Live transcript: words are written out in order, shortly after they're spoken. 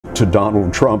to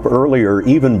Donald Trump earlier,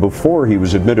 even before he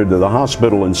was admitted to the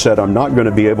hospital, and said, "I'm not going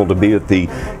to be able to be at the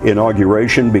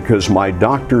inauguration because my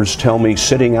doctors tell me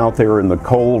sitting out there in the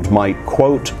cold might,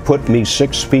 quote, put me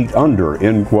 6 feet under,"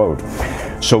 end quote.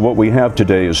 So what we have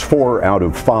today is 4 out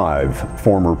of 5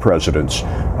 former presidents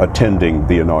attending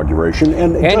the inauguration.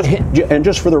 And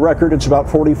just for the record, it's about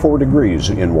 44 degrees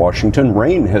in Washington.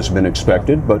 Rain has been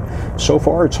expected, but so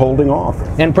far it's holding off.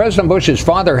 And President Bush's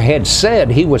father had said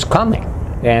he was coming,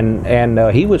 and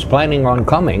he was planning on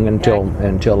coming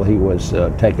until he was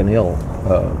taken ill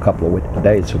a couple of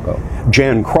days ago.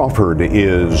 Jan Crawford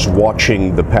is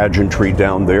watching the pageantry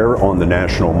down there on the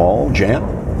National Mall. Jan?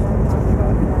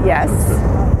 Yes.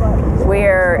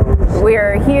 We're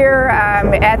here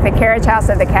at the carriage house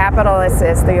of the Capitol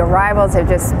as the arrivals have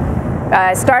just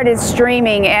started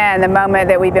streaming in, the moment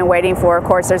that we've been waiting for. Of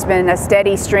course, there's been a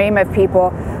steady stream of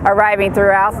people arriving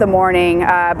throughout the morning,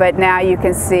 but now you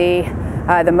can see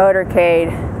the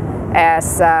motorcade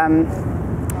as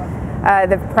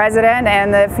the president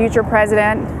and the future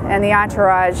president and the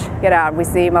entourage get out. We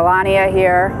see Melania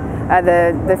here,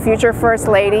 the future First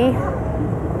Lady.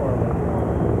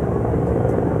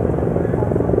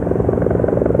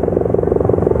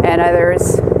 And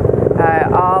others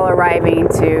all arriving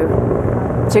to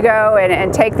go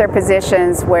and take their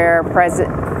positions where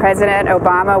President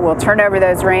Obama will turn over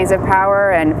those reins of power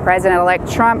and President-elect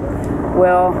Trump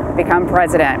will become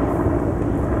president.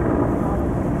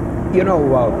 You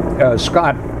know,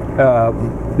 Scott,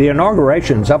 the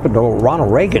inaugurations up until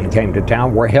Ronald Reagan came to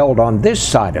town were held on this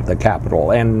side of the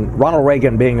Capitol. And Ronald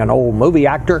Reagan, being an old movie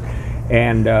actor,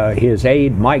 and his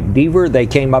aide, Mike Deaver, they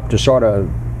came up to sort of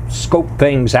scope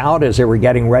things out as they were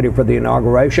getting ready for the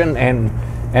inauguration, and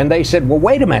they said, well,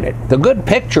 wait a minute, the good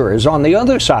picture is on the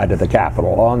other side of the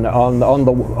Capitol, on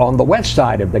the west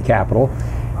side of the Capitol,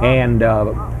 and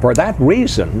for that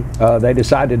reason they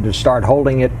decided to start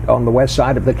holding it on the west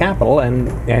side of the Capitol,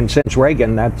 and since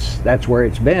Reagan, that's where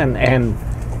it's been, and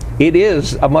it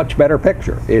is a much better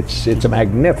picture. It's a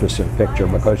magnificent picture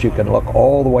because you can look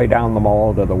all the way down the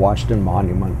mall to the Washington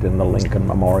Monument and the Lincoln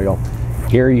Memorial.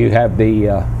 Here you have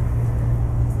the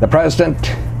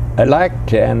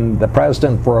president-elect and the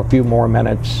president for a few more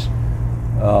minutes,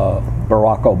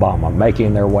 Barack Obama,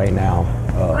 making their way now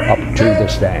up to the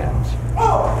stands.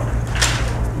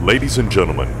 Ladies and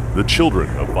gentlemen, the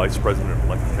children of Vice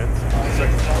President-elect Pence.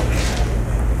 Thank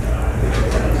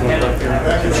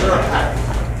you,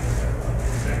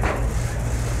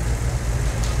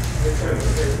 sir.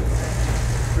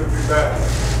 Good to be back.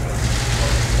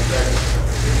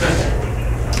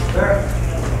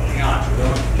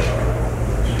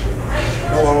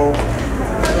 Hello.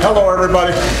 Hello,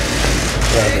 everybody.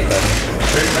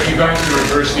 Are you going to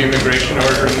reverse the immigration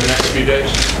order in the next few days?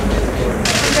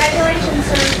 Congratulations,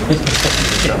 sir.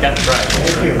 That's right.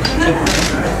 Thank you.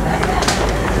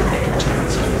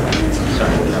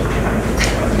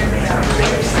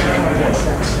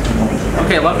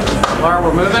 Okay, Laura,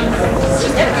 we're moving.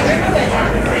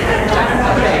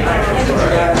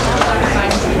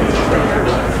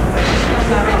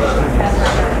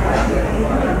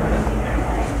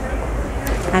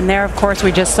 And there, of course,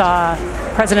 we just saw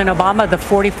President Obama, the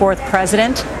 44th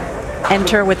president,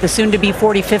 enter with the soon-to-be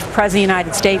 45th president of the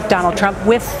United States, Donald Trump,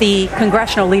 with the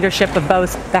congressional leadership of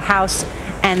both the House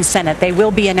and Senate. They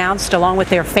will be announced along with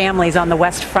their families on the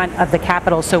west front of the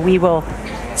Capitol, so we will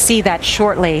see that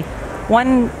shortly.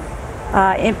 One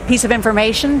piece of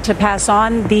information to pass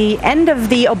on: the end of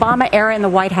the Obama era in the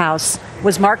White House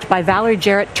was marked by Valerie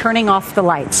Jarrett turning off the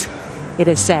lights, it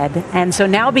is said. And so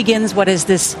now begins what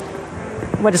is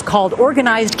called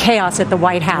organized chaos at the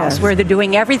White House, yes, where they're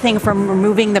doing everything from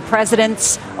removing the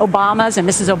president's, Obama's, and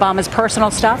Mrs. Obama's personal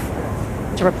stuff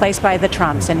to replace by the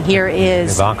Trumps. And here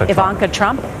is Ivanka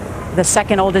Trump, the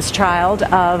second oldest child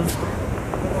of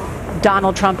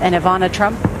Donald Trump and Ivana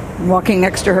Trump. Walking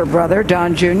next to her brother,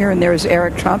 Don Jr., and there's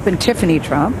Eric Trump and Tiffany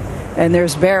Trump, and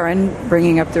there's Barron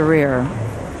bringing up the rear.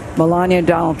 Melania and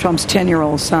Donald Trump's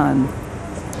 10-year-old son.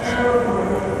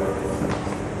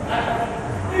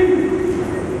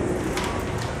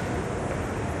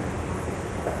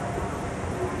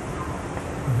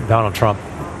 Donald Trump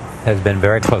has been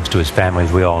very close to his family,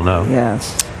 as we all know.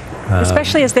 Yes.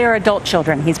 Especially as they're adult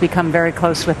children. He's become very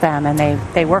close with them, and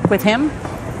they work with him.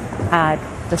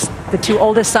 The two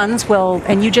oldest sons will,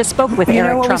 and you just spoke with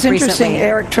Eric Trump recently. Interesting,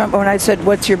 Eric Trump, when I said,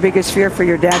 what's your biggest fear for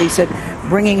your dad? He said,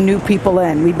 bringing new people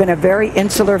in. We've been a very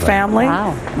insular family.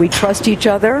 Wow. We trust each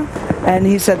other. And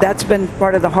he said that's been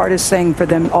part of the hardest thing for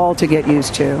them all to get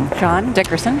used to. John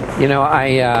Dickerson? You know,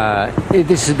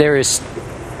 there is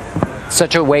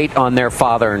such a weight on their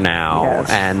father now, Yes.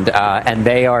 and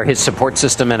they are his support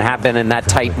system and have been in that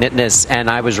tight-knitness. And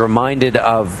I was reminded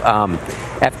of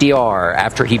FDR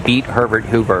after he beat Herbert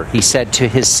Hoover. He said to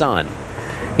his son,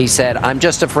 he said, "I'm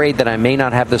just afraid that I may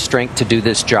not have the strength to do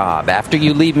this job. After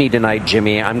you leave me tonight,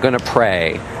 Jimmy, I'm going to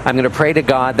pray. I'm going to pray to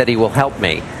God that he will help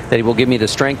me, that he will give me the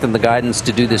strength and the guidance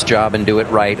to do this job and do it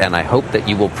right, and I hope that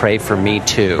you will pray for me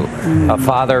too." A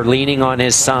father leaning on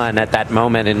his son at that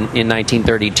moment in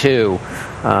 1932,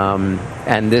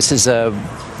 and this is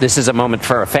a moment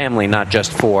for a family, not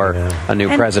just for a new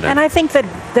president. And I think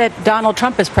that Donald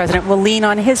Trump as president will lean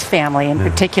on his family, in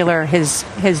particular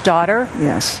his daughter,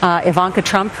 Yes. Ivanka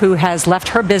Trump, who has left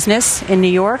her business in New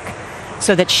York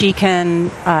so that she can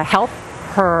help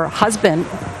her husband.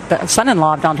 The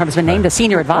son-in-law of Donald Trump has been named a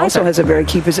senior advisor. Also has a very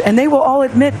key position. And they will all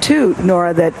admit, too,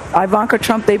 Nora, that Ivanka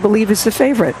Trump, they believe, is the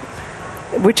favorite,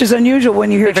 which is unusual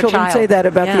when you hear Favorite children child. say that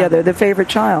about the favorite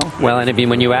child. Well, and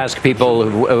when you ask people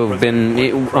who've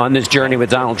been on this journey with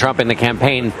Donald Trump in the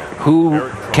campaign, who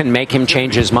can make him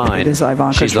change his mind? It is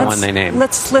Ivanka She's the Trump. one they named.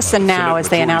 Let's listen now as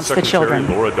they Senate announce the Majority children.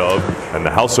 Secretary Laura Dove and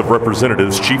the House of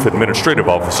Representatives Chief Administrative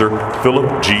Officer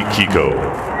Philip G. Kiko.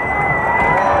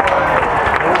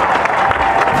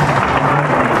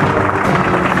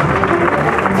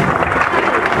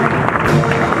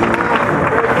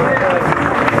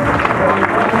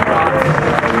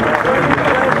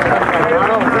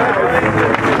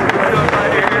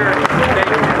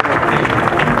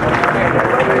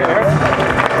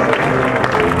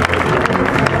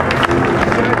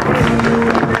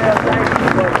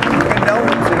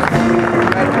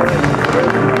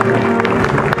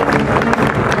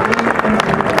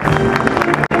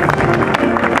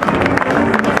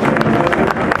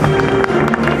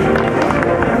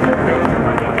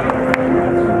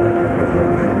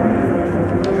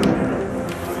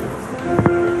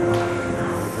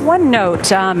 One note,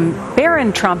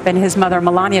 Barron Trump and his mother,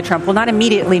 Melania Trump, will not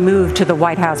immediately move to the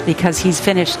White House because he's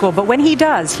finished school. But when he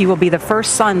does, he will be the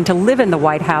first son to live in the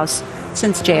White House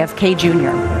since JFK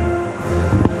Jr.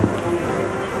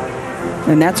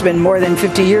 And that's been more than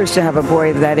 50 years to have a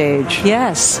boy of that age.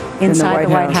 Yes, inside the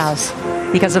White House.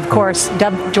 Because, of course,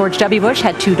 George W. Bush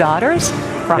had 2 daughters.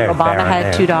 Barack There's Obama Barron had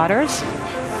there. 2 daughters.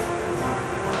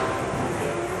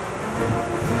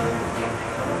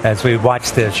 As we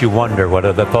watch this, you wonder what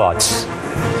are the thoughts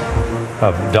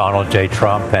of Donald J.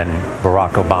 Trump and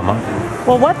Barack Obama.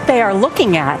 Well, what they are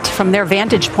looking at from their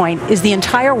vantage point is the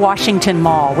entire Washington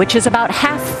Mall, which is about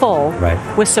half full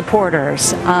with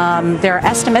supporters. There are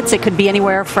estimates it could be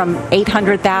anywhere from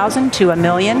 800,000 to 1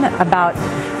 million. About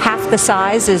half the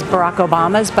size is Barack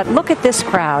Obama's. But look at this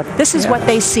crowd. This is what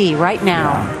they see right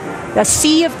now. A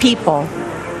sea of people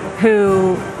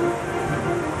who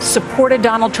supported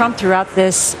Donald Trump throughout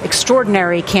this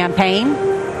extraordinary campaign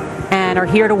and are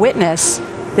here to witness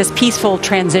this peaceful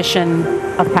transition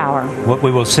of power. What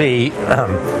we will see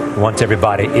once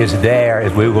everybody is there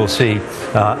is we will see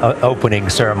opening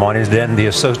ceremonies. Then the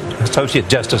Associate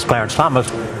Justice Clarence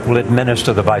Thomas will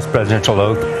administer the vice presidential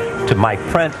oath to Mike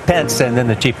Pence, and then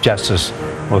the Chief Justice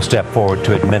will step forward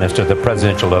to administer the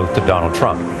presidential oath to Donald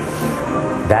Trump.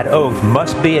 That oath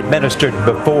must be administered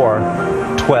before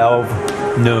 12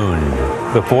 noon.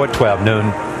 Before 12 noon.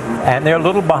 And they're a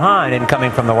little behind in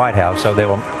coming from the White House, so they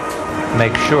will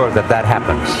make sure that that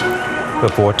happens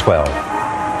before 12.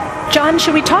 John,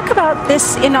 should we talk about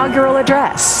this inaugural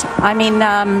address? I mean,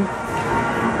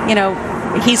 you know,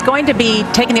 he's going to be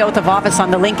taking the oath of office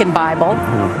on the Lincoln Bible.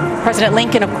 President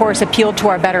Lincoln, of course, appealed to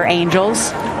our better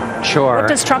angels. Sure. What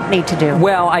does Trump need to do?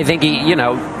 Well, I think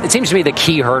it seems to me the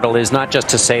key hurdle is not just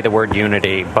to say the word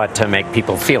unity, but to make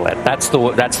people feel it. That's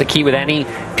the key with any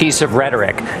piece of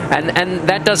rhetoric. And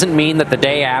that doesn't mean that the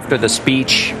day after the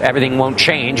speech, everything won't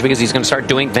change, because he's going to start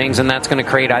doing things, and that's going to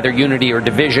create either unity or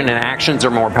division, and actions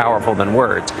are more powerful than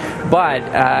words. But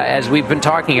as we've been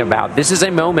talking about, this is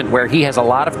a moment where he has a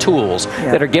lot of tools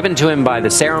that are given to him by the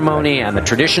ceremony and the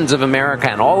traditions of America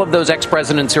and all of those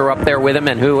ex-presidents who are up there with him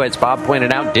and who, as Bob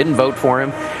pointed out, didn't vote for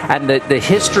him. And the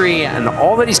history and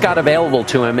all that he's got available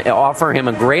to him offer him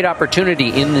a great opportunity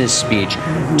in this speech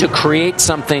to create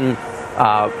something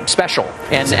special,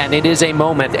 and it is a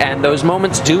moment, and those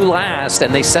moments do last,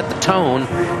 and they set the tone,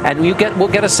 and we'll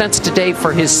get a sense today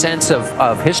for his sense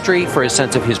of history, for his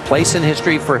sense of his place in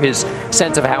history, for his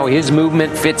sense of how his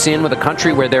movement fits in with a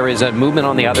country where there is a movement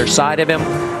on the other side of him.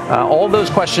 All those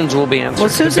questions will be answered. Well,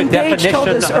 Susan Page told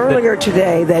us earlier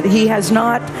today that he has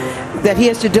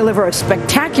to deliver a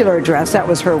spectacular address, that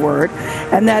was her word,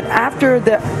 and that after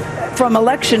from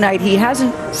election night, he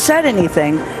hasn't said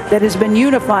anything that has been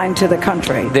unifying to the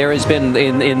country. There has been,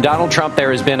 in Donald Trump,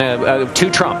 there has been two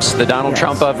Trumps. The Donald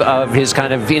Trump of his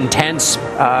kind of intense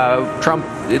Trump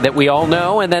that we all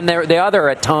know, and then the other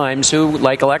at times who,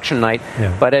 like election night.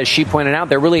 Yeah. But as she pointed out,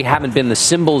 there really haven't been the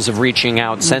symbols of reaching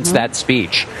out since that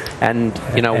speech. And,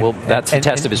 that's the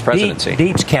test of his presidency.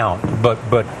 Deeds count,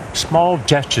 but small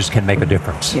gestures can make a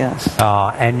difference. Yes.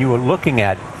 And you were looking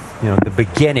at, the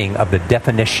beginning of the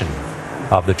definition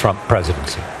of the Trump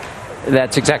presidency.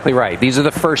 That's exactly right. These are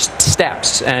the first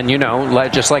steps. And,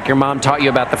 just like your mom taught you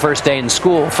about the first day in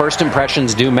school, first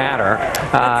impressions do matter.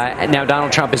 Now,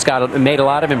 Donald Trump has made a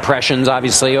lot of impressions,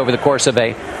 obviously, over the course of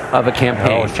a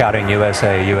campaign. Oh, shouting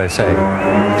USA, USA.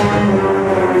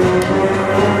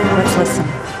 Let's listen.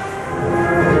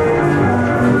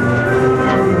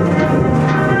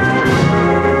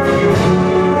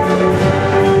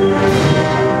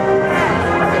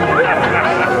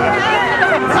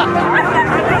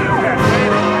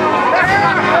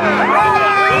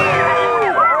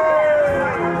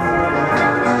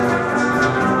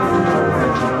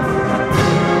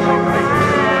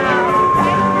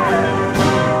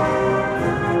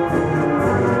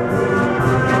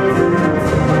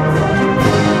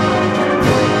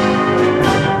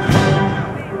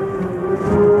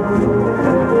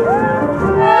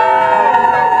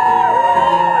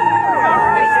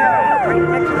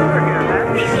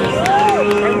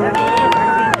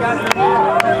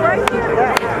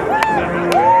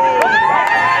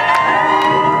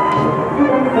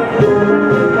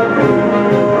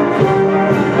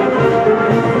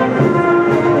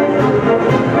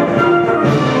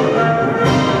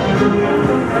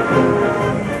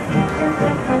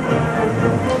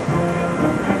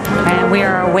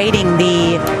 Awaiting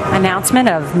the announcement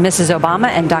of Mrs. Obama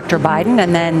and Dr. Biden,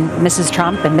 and then Mrs.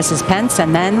 Trump and Mrs. Pence,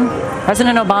 and then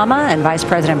President Obama and Vice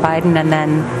President Biden, and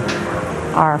then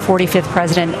our 45th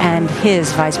president and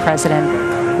his vice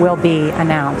president will be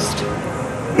announced.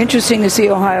 Interesting to see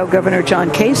Ohio Governor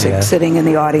John Kasich sitting in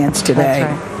the audience today.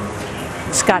 That's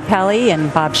right. Scott Pelley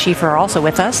and Bob Schieffer are also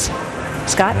with us.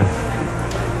 Scott?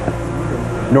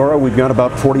 Nora, we've got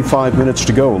about 45 minutes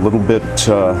to go, a little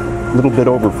bit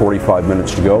over 45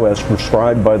 minutes to go, as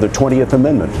prescribed by the 20th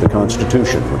Amendment to the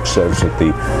Constitution, which says that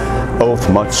the oath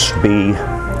must be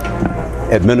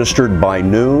administered by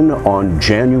noon on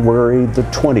January the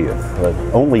 20th.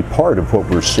 The only part of what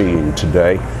we're seeing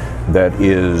today that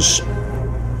is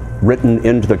written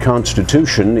into the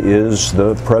Constitution is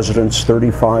the President's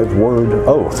 35-word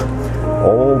oath.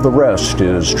 All the rest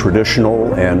is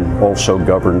traditional and also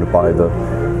governed by the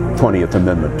 20th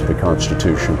Amendment to the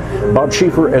Constitution. Bob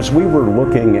Schieffer, as we were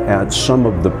looking at some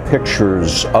of the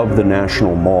pictures of the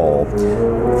National Mall,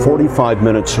 45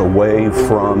 minutes away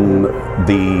from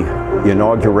the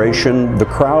inauguration, the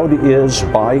crowd is,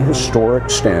 by historic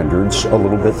standards, a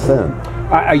little bit thin.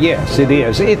 Yes, it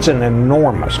is. It's an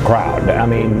enormous crowd. I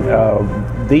mean,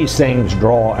 these things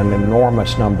draw an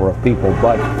enormous number of people,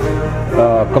 but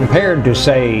compared to,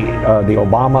 say, the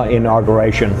Obama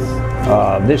inauguration,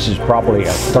 this is probably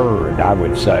a third, I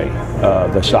would say,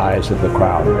 the size of the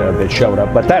crowd that showed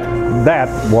up. But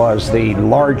that was the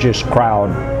largest crowd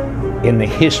in the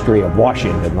history of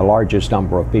Washington, the largest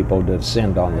number of people to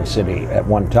descend on the city at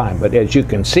one time. But as you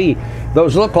can see,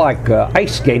 those look like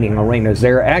ice skating arenas.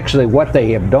 They're actually, what they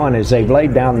have done is they've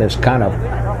laid down this kind of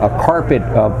a carpet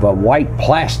of white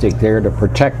plastic there to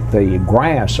protect the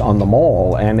grass on the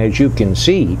mall. And as you can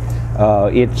see,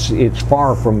 it's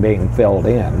far from being filled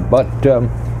in, but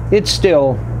it's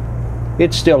still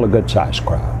a good-sized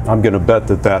crowd. I'm going to bet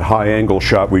that high-angle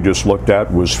shot we just looked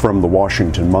at was from the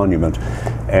Washington Monument.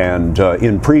 And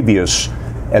in previous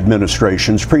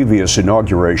administrations, previous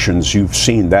inaugurations, you've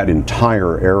seen that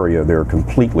entire area there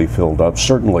completely filled up.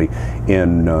 Certainly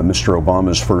in Mr.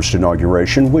 Obama's first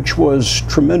inauguration, which was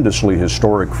tremendously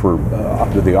historic for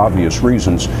the obvious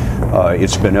reasons.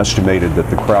 It's been estimated that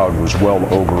the crowd was well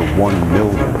over 1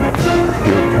 million.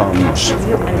 Here comes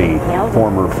the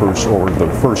former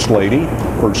first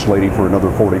lady for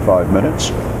another 45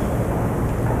 minutes,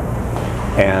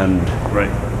 and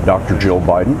Dr. Jill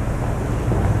Biden.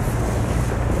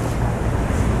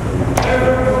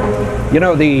 You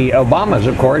know, the Obamas,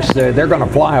 of course, they're going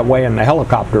to fly away in the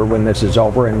helicopter when this is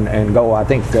over and go, I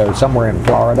think, somewhere in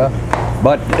Florida.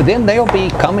 But then they'll be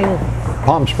coming,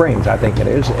 Palm Springs, I think it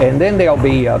is, and then they'll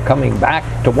be coming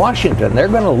back to Washington. They're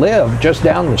going to live just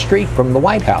down the street from the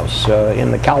White House in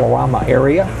the Kalorama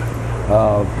area,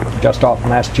 just off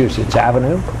Massachusetts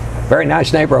Avenue. very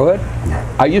nice neighborhood.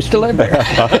 I used to live there.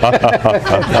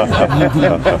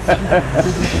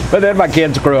 But then my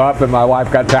kids grew up and my wife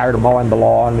got tired of mowing the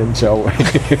lawn, and so.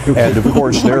 And of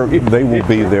course, they will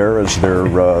be there as their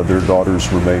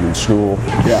daughters remain in school.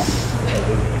 Yeah.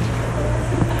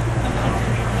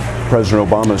 President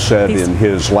Obama said in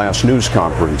his last news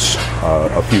conference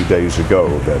a few days ago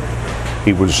that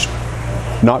he was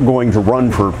not going to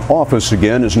run for office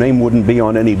again. His name wouldn't be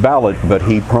on any ballot, but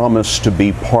he promised to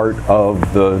be part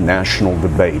of the national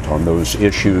debate on those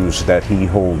issues that he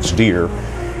holds dear,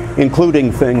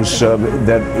 including things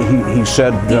that he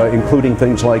said, including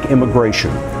things like immigration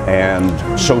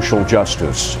and social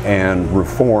justice and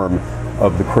reform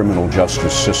of the criminal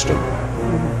justice system.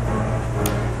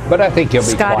 But I think he'll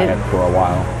be quiet for a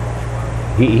while.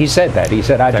 He said that. He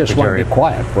said, I just want to be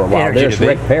quiet for a while. There's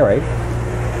Rick Perry.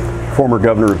 Former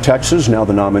governor of Texas, now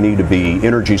the nominee to be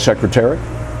Energy Secretary,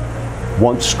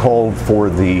 once called for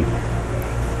the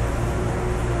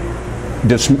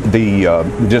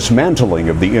dismantling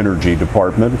of the Energy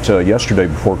Department. Yesterday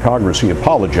before Congress, he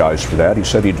apologized for that. He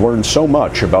said he'd learned so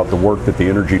much about the work that the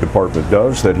Energy Department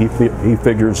does that he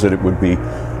figures that it would be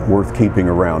worth keeping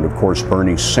around. Of course,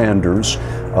 Bernie Sanders,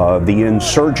 the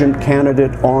insurgent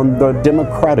candidate on the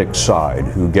Democratic side,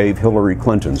 who gave Hillary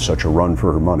Clinton such a run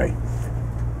for her money.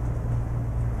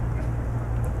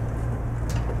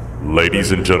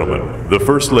 Ladies and gentlemen, the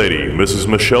First Lady, Mrs.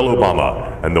 Michelle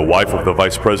Obama, and the wife of the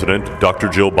Vice President, Dr.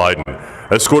 Jill Biden,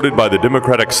 escorted by the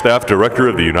Democratic Staff Director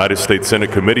of the United States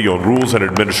Senate Committee on Rules and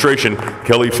Administration,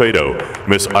 Kelly Fado,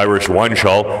 Miss Irish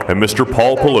Wineshaw, and Mr.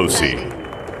 Paul Pelosi.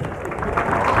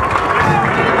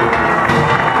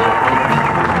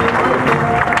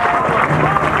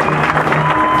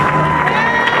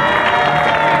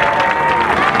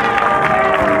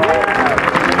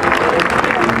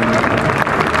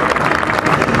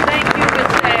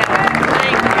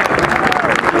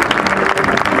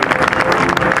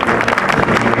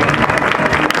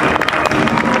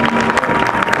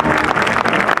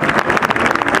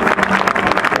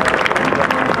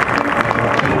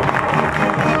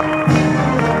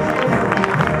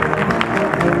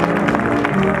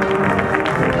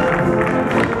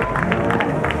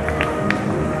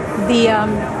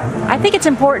 I think it's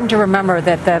important to remember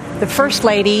that the First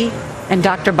Lady and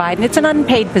Dr. Biden, it's an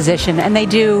unpaid position, and they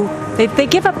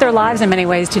give up their lives in many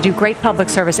ways to do great public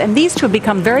service. And these two have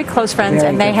become very close friends,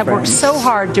 and they have worked so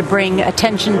hard to bring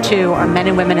attention to our men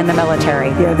and women in the military.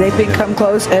 Yeah, they've become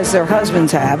close, as their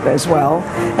husbands have as well.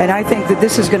 And I think that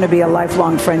this is going to be a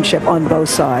lifelong friendship on both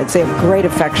sides. They have great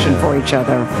affection for each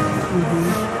other.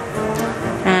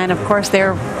 Mm-hmm. And of course,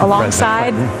 they're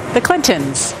alongside the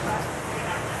Clintons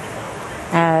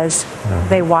as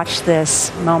they watch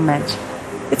this moment.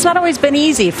 It's not always been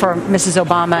easy for Mrs.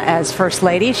 Obama as First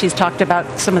Lady. She's talked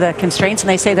about some of the constraints, and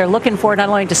they say they're looking forward not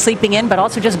only to sleeping in, but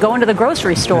also just going to the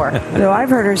grocery store. No, I've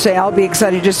heard her say, I'll be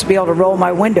excited just to be able to roll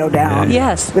my window down.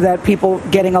 Yes. Without people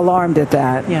getting alarmed at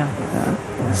that. Yeah.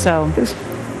 So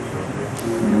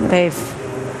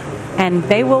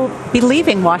they will be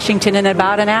leaving Washington in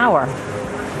about an hour.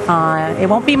 It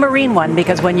won't be Marine One,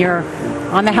 because when you're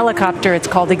on the helicopter, it's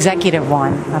called Executive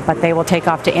One, but they will take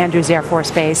off to Andrews Air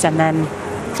Force Base and then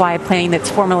fly a plane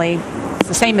that's formally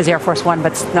the same as Air Force One,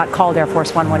 but it's not called Air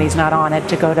Force One when he's not on it,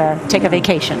 to go to take a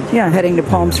vacation. Yeah, heading to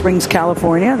Palm Springs,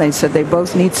 California. They said they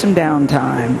both need some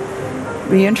downtime.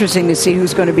 It'll be interesting to see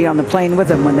who's going to be on the plane with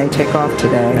them when they take off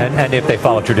today. And if they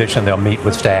follow tradition, they'll meet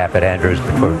with staff at Andrews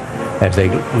as they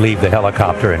leave the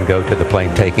helicopter and go to the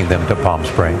plane taking them to Palm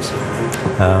Springs.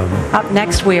 Up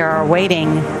next, we are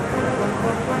awaiting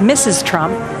Mrs.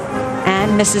 Trump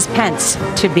and Mrs. Pence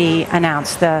to be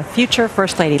announced, the future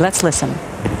First Lady. Let's listen.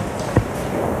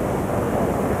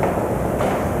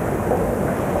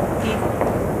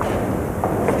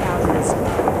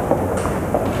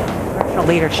 Congressional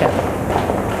leadership.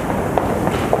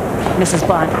 Mrs.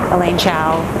 Blunt, Elaine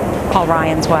Chao, Paul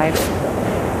Ryan's wife.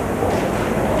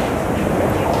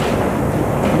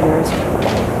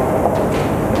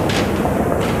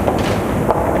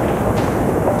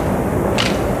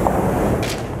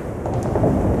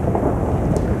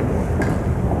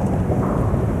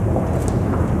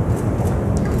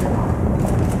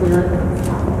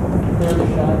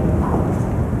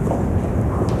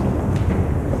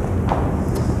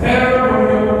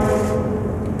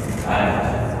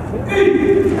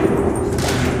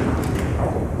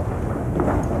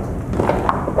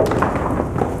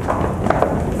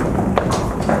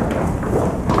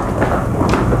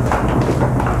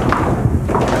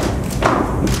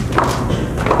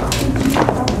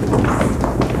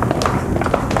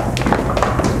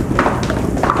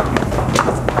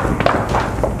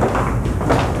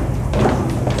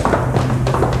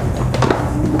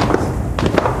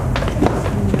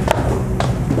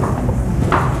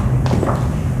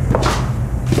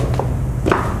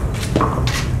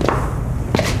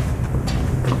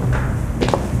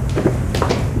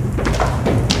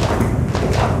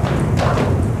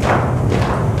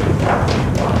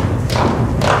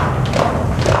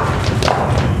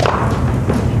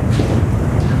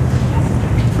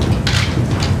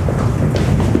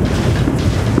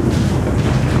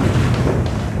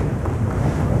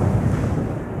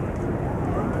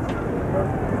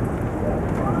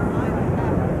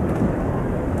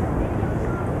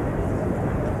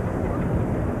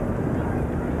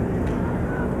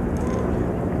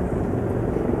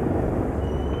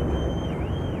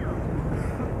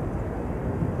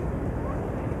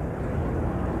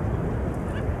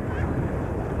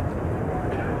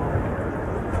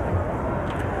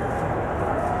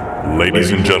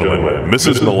 Ladies and gentlemen,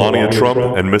 Mrs. Melania Trump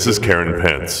and Mrs. Karen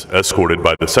Pence, escorted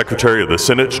by the Secretary of the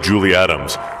Senate, Julie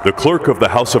Adams, the Clerk of the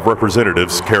House of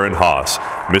Representatives, Karen Haas,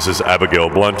 Mrs. Abigail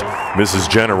Blunt, Mrs.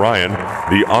 Jana Ryan,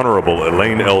 the Honorable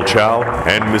Elaine L. Chao,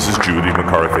 and Mrs. Judy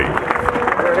McCarthy.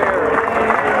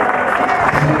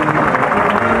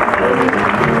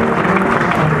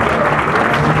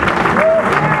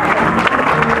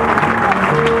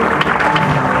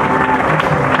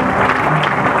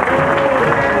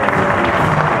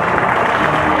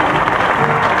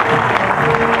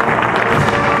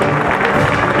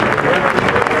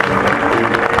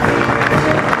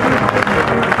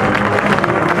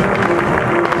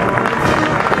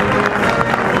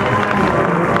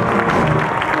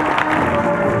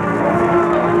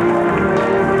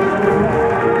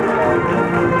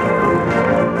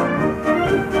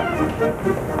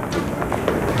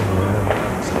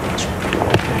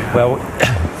 Well,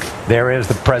 there is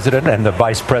the president and the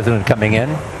vice president coming in.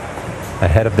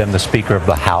 Ahead of them, the Speaker of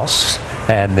the House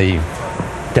and the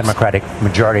Democratic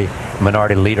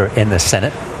minority leader in the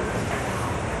Senate,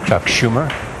 Chuck Schumer,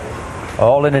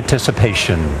 all in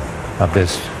anticipation of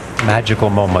this magical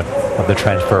moment of the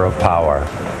transfer of power,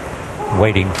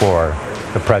 waiting for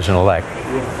the president-elect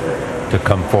to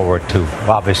come forward to,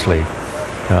 obviously,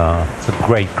 the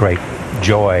great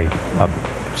joy of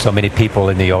so many people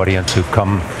in the audience who've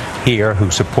come here,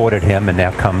 who supported him, and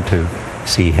now come to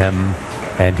see him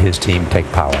and his team take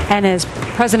power. And as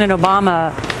President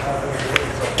Obama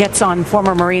gets on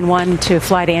former Marine One to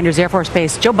fly to Andrews Air Force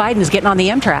Base, Joe Biden's getting on the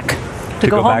Amtrak to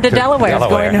go home to Delaware. He's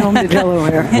going home to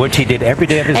Delaware. Which he did every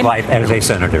day of his life as a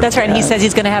senator. That's right. And he says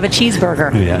he's going to have a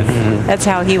cheeseburger. Yeah. That's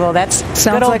how he will. That's Sounds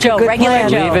good old like Joe, a good regular plan.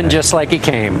 Joe. Leaving just like he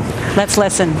came. Let's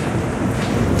listen.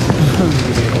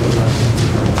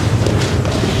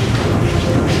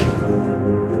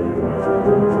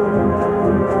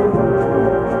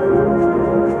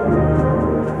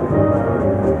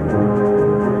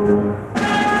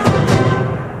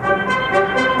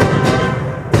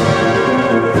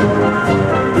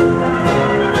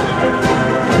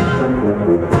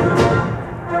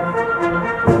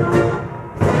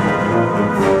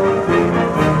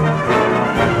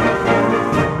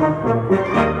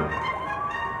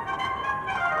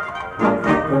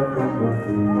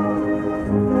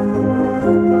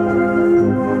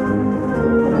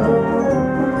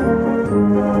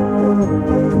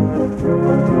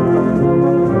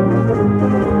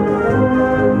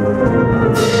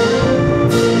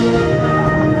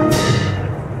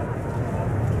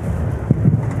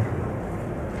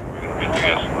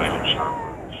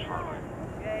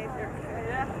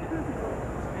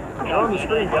 On the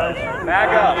screen, guys. Back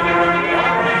up.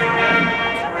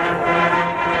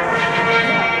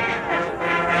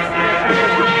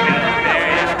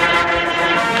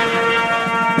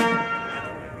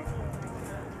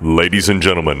 Ladies and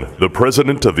gentlemen, the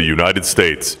President of the United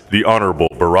States, the Honorable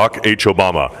Barack H.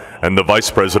 Obama, and the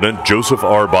Vice President Joseph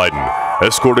R. Biden,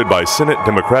 escorted by Senate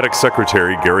Democratic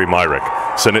Secretary Gary Myrick,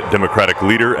 Senate Democratic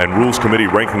Leader and Rules Committee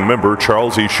Ranking Member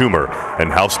Charles E. Schumer,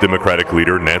 and House Democratic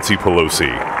Leader Nancy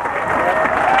Pelosi.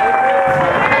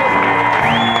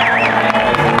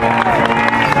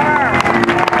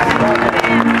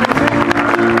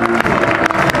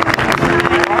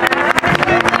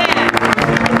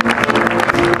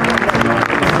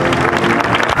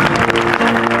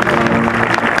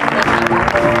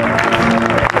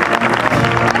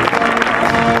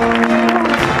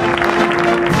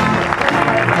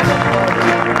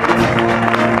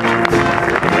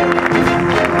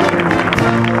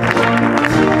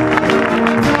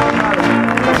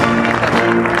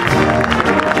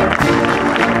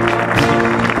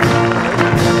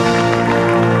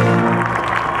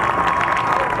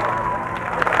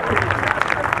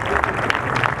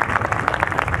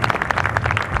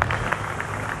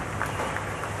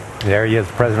 There he is,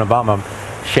 President Obama,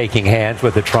 shaking hands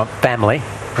with the Trump family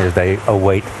as they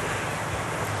await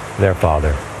their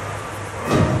father.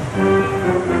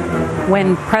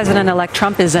 When President-elect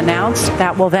Trump is announced,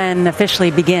 that will then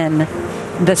officially begin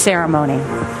the ceremony.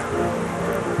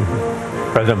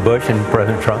 President Bush and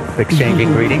President Trump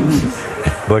exchanging greetings.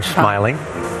 Bush smiling.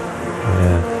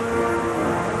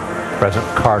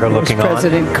 President Carter looking on.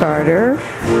 President Carter.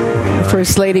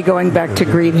 First Lady going back to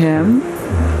greet him.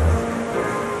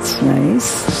 It's nice.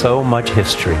 So much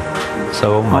history.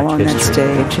 So much all on history.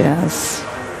 that stage, yes.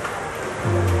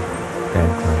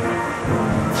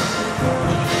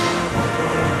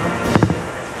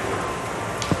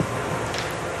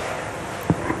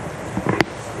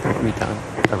 Are we done?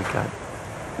 Are we good?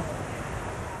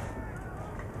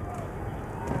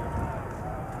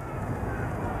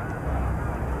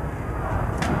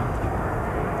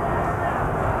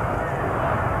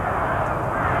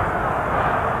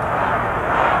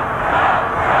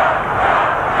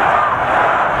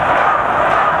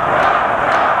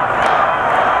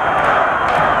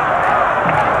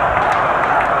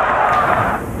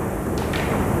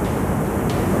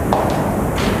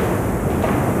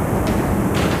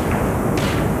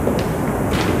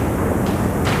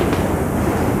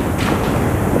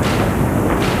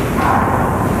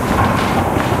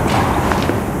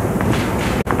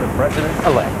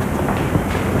 President-elect.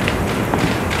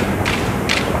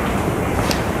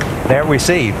 There we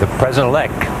see the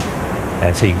President-elect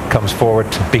as he comes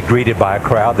forward to be greeted by a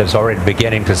crowd that's already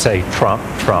beginning to say Trump,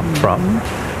 Trump, Trump.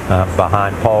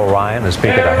 Behind Paul Ryan, the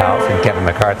Speaker of the House, and Kevin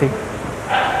McCarthy.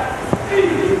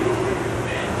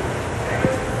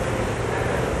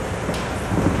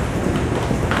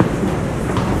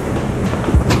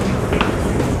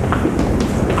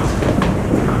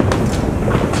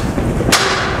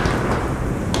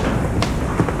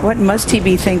 What must he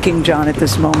be thinking, John, at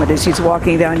this moment as he's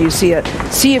walking down? You see a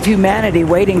sea of humanity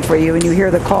waiting for you, and you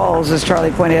hear the calls, as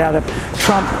Charlie pointed out, of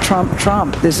Trump, Trump,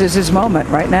 Trump. This is his moment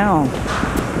right now.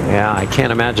 Yeah, I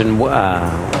can't imagine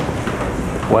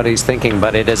what he's thinking,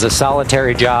 but it is a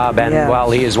solitary job, and yes.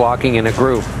 While he is walking in a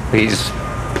group, he's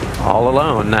all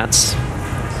alone. That's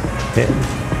it.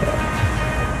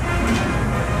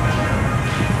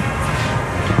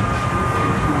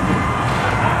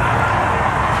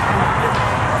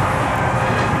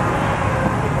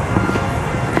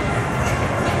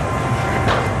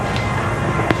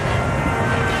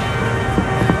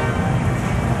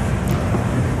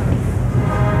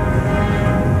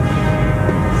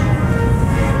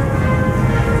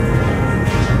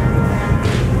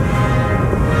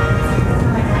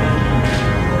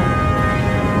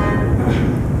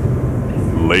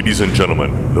 Ladies and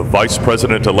gentlemen, the Vice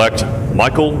President-elect,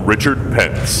 Michael Richard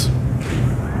Pence.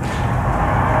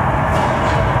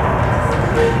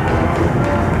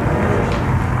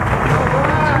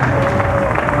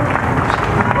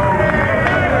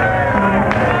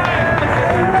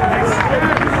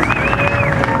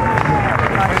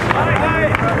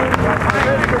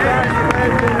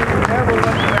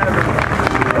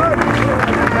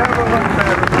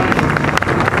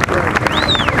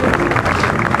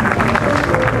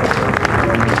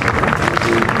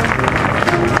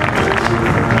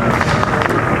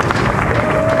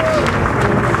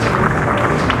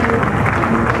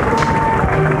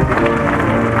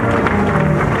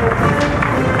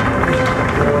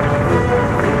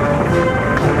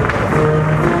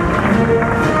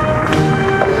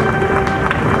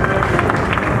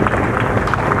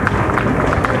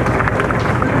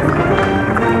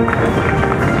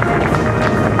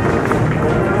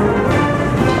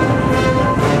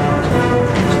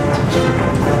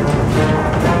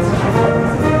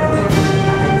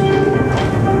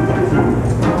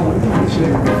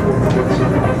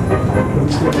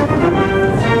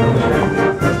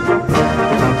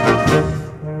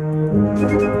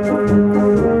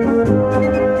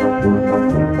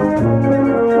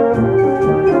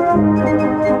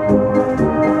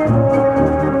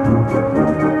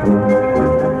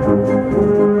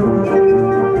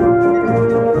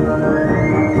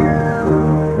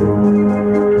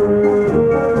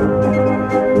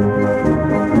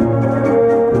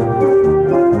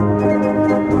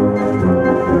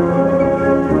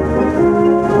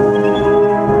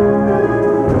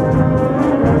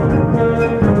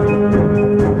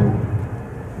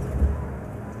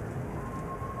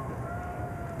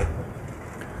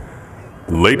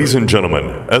 Ladies and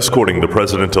gentlemen, escorting the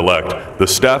President-elect, the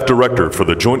Staff Director for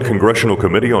the Joint Congressional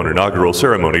Committee on Inaugural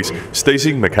Ceremonies,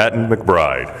 Stacey McHatton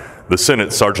McBride, the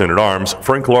Senate Sergeant-at-Arms,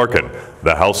 Frank Larkin,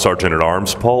 the House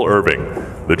Sergeant-at-Arms, Paul Irving,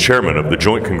 the Chairman of the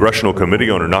Joint Congressional Committee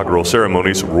on Inaugural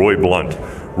Ceremonies, Roy Blunt,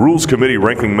 Rules Committee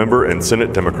Ranking Member and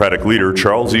Senate Democratic Leader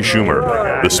Charles E.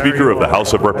 Schumer, the Speaker of the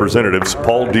House of Representatives,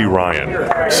 Paul D.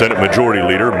 Ryan, Senate Majority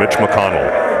Leader Mitch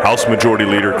McConnell, House Majority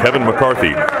Leader Kevin McCarthy,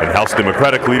 and House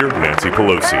Democratic Leader Nancy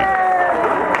Pelosi.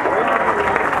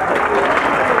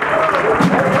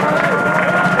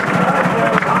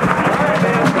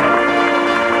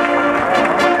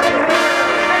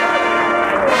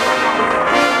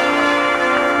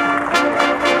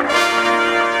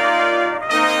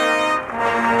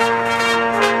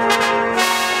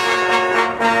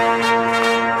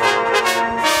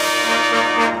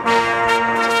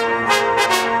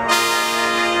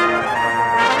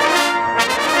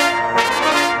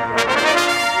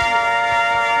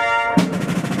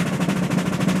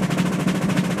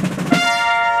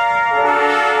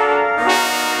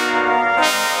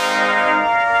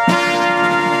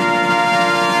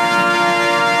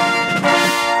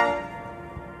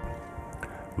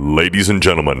 Ladies and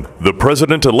gentlemen, the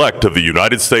President-elect of the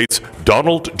United States,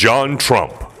 Donald John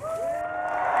Trump.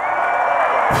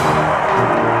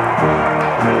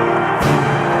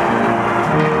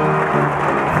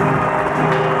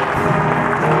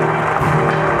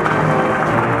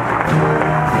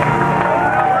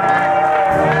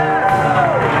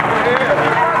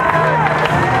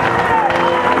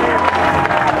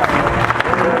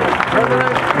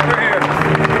 President, you're here.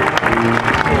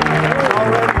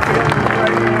 Already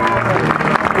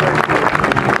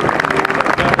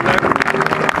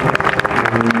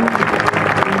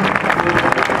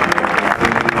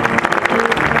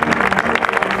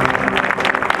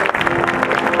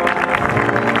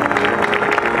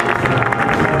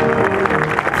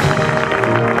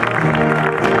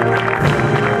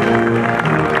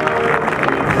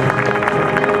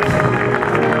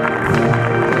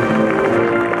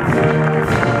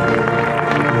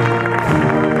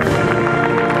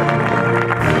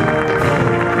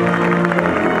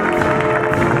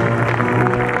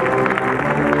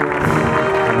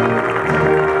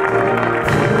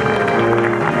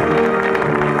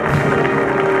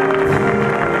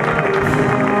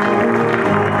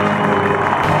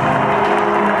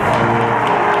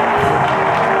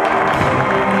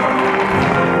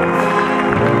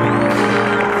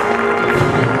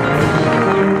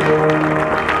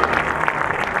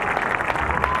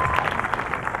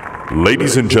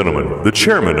Ladies and gentlemen, the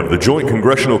chairman of the Joint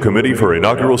Congressional Committee for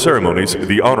Inaugural Ceremonies,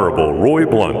 the Honorable Roy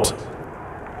Blunt.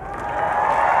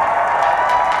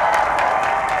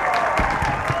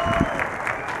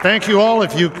 Thank you all.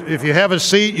 If you have a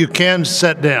seat, you can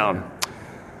sit down.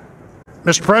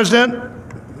 Mr. President,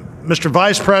 Mr.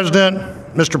 Vice President,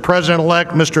 Mr.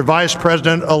 President-elect, Mr. Vice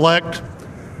President-elect,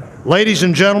 ladies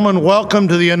and gentlemen, welcome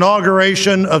to the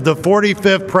inauguration of the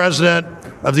 45th President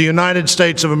of the United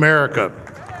States of America.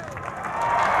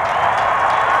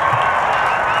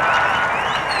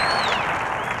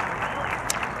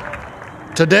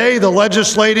 Today, the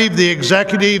legislative, the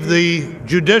executive, the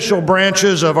judicial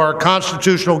branches of our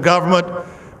constitutional government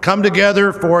come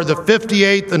together for the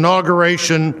 58th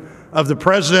inauguration of the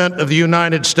President of the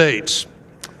United States.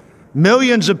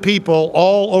 Millions of people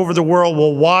all over the world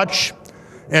will watch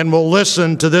and will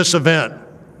listen to this event.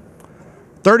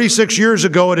 36 years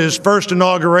ago at his first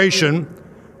inauguration,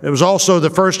 it was also the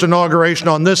first inauguration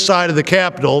on this side of the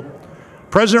Capitol,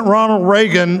 President Ronald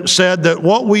Reagan said that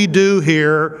what we do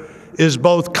here is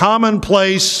both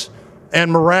commonplace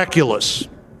and miraculous.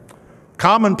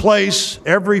 Commonplace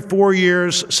every 4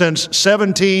 years since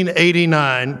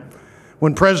 1789,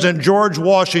 when President George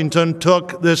Washington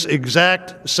took this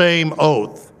exact same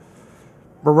oath.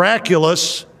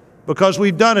 Miraculous because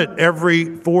we've done it every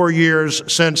 4 years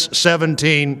since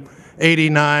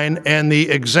 1789, and the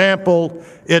example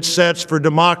it sets for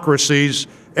democracies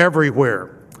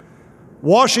everywhere.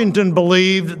 Washington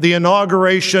believed the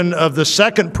inauguration of the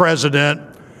second president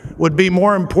would be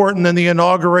more important than the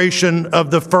inauguration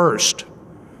of the first.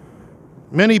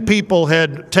 Many people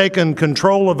had taken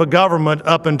control of a government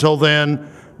up until then,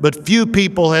 but few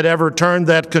people had ever turned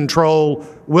that control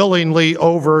willingly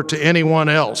over to anyone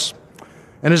else.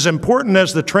 And as important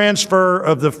as the transfer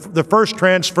of the first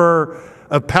transfer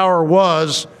of power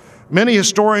was, many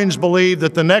historians believe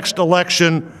that the next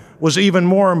election was even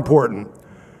more important.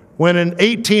 When in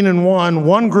 1801,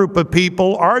 one group of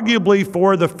people, arguably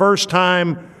for the first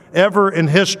time ever in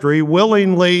history,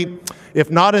 willingly,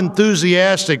 if not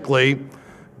enthusiastically,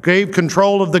 gave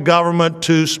control of the government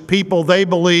to people they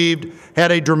believed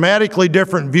had a dramatically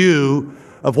different view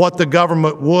of what the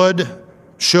government would,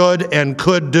 should, and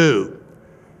could do.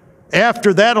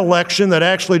 After that election that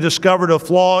actually discovered a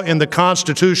flaw in the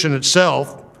Constitution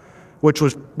itself, which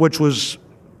was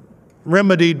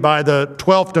remedied by the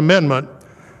 12th Amendment,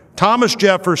 Thomas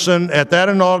Jefferson, at that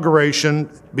inauguration,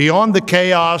 beyond the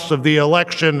chaos of the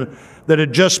election that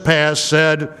had just passed,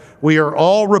 said, "We are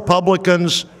all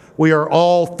Republicans, we are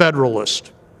all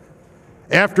Federalists."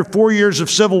 After 4 years of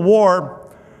civil war,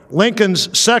 Lincoln's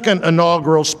second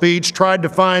inaugural speech tried to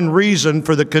find reason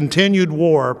for the continued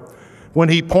war when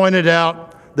he pointed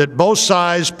out that both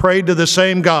sides prayed to the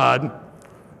same God.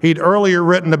 He'd earlier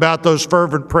written about those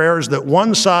fervent prayers that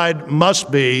one side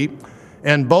must be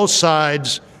and both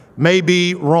sides may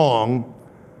be wrong,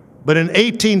 but in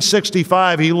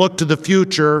 1865 he looked to the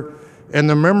future, and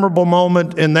the memorable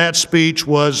moment in that speech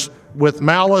was "with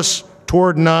malice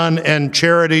toward none and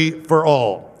charity for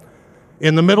all."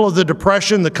 In the middle of the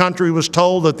Depression, the country was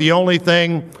told that the only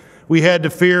thing we had to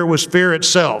fear was fear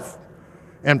itself.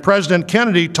 And President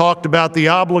Kennedy talked about the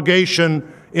obligation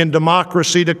in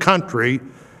democracy to country.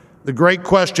 The great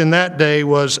question that day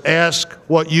was, ask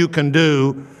what you can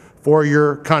do for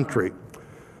your country.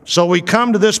 So we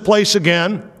come to this place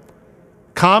again,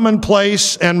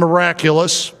 commonplace and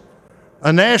miraculous,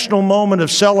 a national moment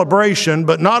of celebration,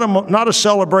 but not a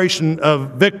celebration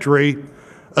of victory,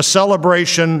 a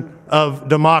celebration of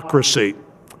democracy.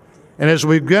 And as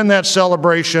we begin that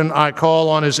celebration, I call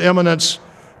on His Eminence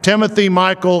Timothy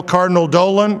Michael Cardinal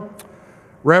Dolan,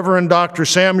 Reverend Dr.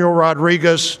 Samuel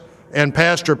Rodriguez, and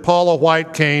Pastor Paula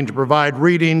White Kane to provide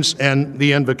readings and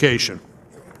the invocation.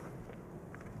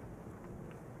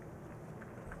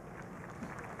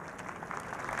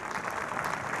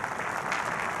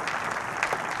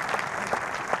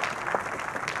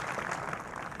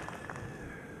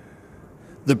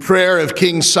 The prayer of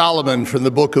King Solomon from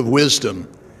the Book of Wisdom.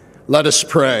 Let us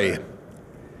pray.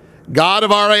 God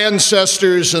of our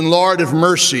ancestors and Lord of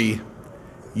mercy,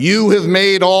 you have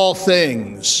made all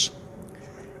things,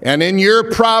 and in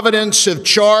your providence have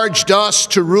charged us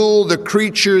to rule the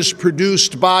creatures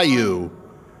produced by you,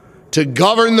 to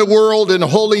govern the world in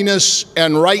holiness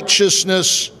and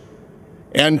righteousness,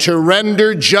 and to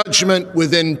render judgment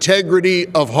with integrity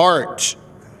of heart.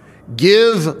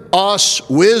 Give us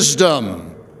wisdom,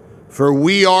 for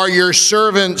we are your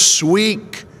servants,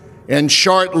 weak and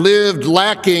short-lived,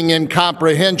 lacking in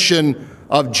comprehension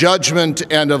of judgment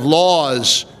and of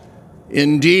laws.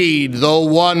 Indeed, though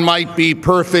one might be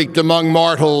perfect among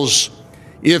mortals,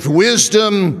 if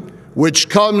wisdom which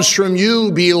comes from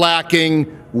you be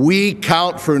lacking, we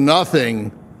count for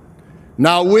nothing.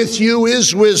 Now with you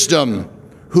is wisdom,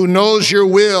 who knows your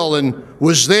will and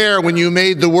was there when you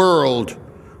made the world,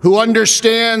 who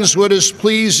understands what is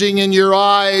pleasing in your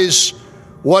eyes,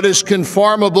 what is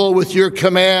conformable with your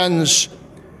commands.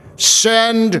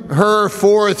 Send her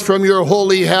forth from your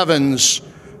holy heavens,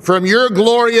 from your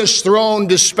glorious throne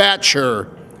dispatch her,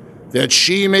 that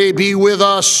she may be with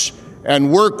us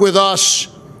and work with us,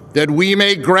 that we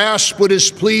may grasp what is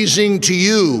pleasing to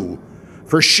you.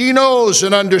 For she knows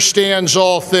and understands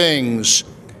all things,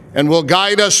 and will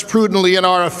guide us prudently in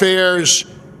our affairs,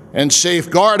 and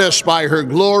safeguard us by her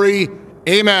glory.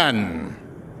 Amen.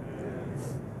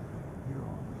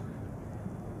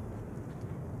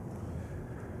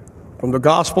 From the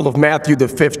Gospel of Matthew, the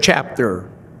 5th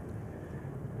chapter.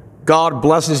 God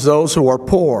blesses those who are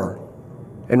poor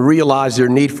and realize their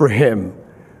need for him,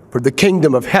 for the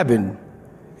kingdom of heaven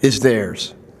is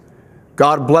theirs.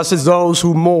 God blesses those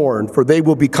who mourn, for they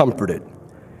will be comforted.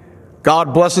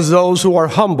 God blesses those who are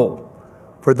humble,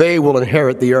 for they will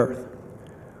inherit the earth.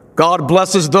 God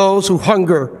blesses those who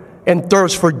hunger and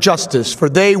thirst for justice, for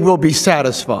they will be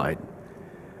satisfied.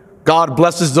 God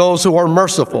blesses those who are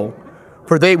merciful,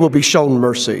 for they will be shown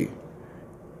mercy.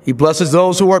 He blesses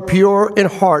those who are pure in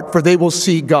heart, for they will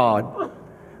see God.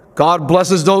 God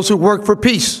blesses those who work for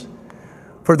peace,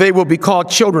 for they will be called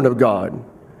children of God.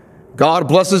 God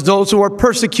blesses those who are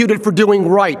persecuted for doing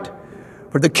right,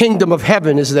 for the kingdom of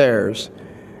heaven is theirs.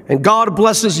 And God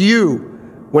blesses you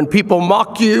when people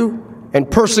mock you and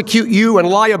persecute you and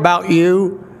lie about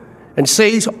you and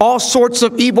say all sorts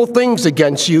of evil things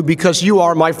against you because you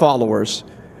are my followers.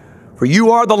 For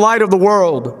you are the light of the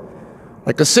world,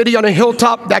 like a city on a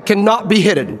hilltop that cannot be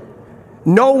hidden.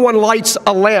 No one lights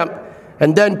a lamp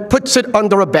and then puts it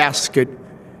under a basket.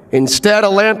 Instead, a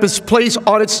lamp is placed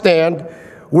on its stand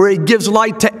where it gives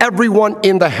light to everyone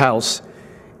in the house.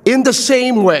 In the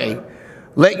same way,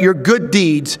 let your good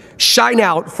deeds shine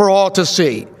out for all to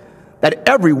see, that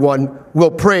everyone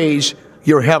will praise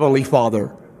your heavenly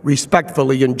Father.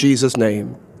 Respectfully, in Jesus'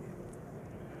 name.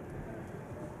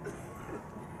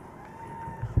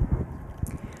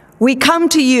 We come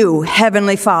to you,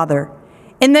 Heavenly Father,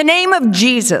 in the name of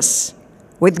Jesus,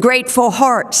 with grateful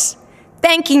hearts,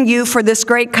 thanking you for this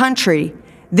great country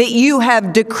that you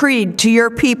have decreed to your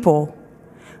people.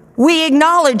 We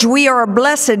acknowledge we are a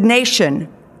blessed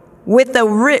nation with a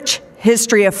rich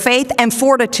history of faith and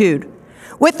fortitude,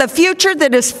 with a future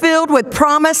that is filled with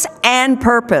promise and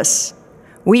purpose.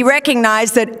 We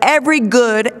recognize that every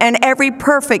good and every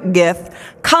perfect gift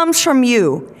comes from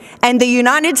you, and the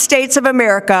United States of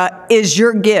America is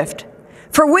your gift,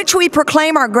 for which we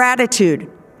proclaim our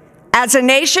gratitude. As a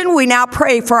nation, we now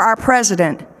pray for our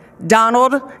President,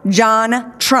 Donald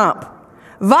John Trump,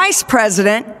 Vice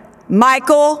President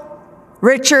Michael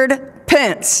Richard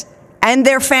Pence, and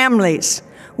their families.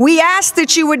 We ask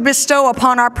that you would bestow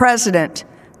upon our President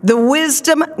the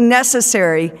wisdom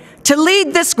necessary to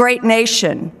lead this great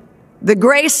nation, the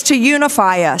grace to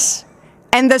unify us,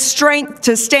 and the strength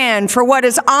to stand for what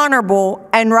is honorable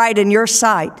and right in your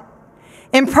sight.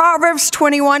 In Proverbs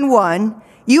 21:1,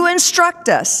 you instruct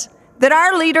us that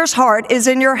our leader's heart is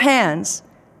in your hands.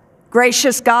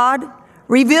 Gracious God,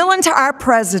 reveal unto our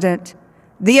President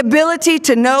the ability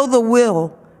to know the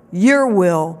will, your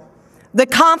will, the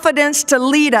confidence to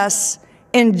lead us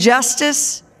in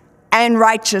justice and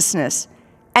righteousness,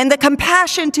 and the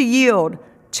compassion to yield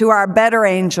to our better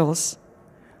angels.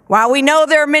 While we know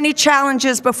there are many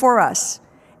challenges before us,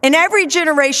 in every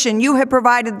generation you have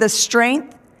provided the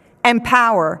strength and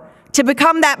power to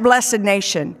become that blessed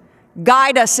nation.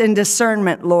 Guide us in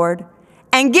discernment, Lord,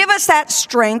 and give us that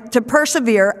strength to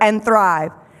persevere and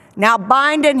thrive. Now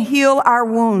bind and heal our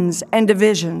wounds and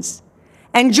divisions,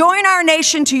 and join our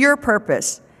nation to your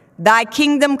purpose. Thy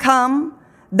kingdom come,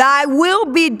 thy will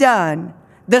be done.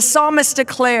 The psalmist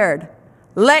declared,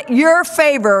 let your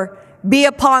favor be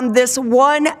upon this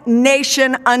one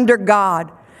nation under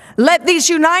God. Let these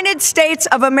United States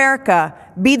of America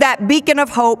be that beacon of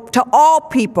hope to all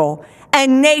people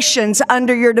and nations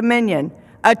under your dominion,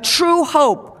 a true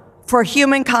hope for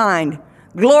humankind.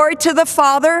 Glory to the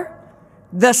Father,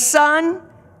 the Son,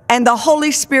 and the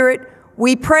Holy Spirit.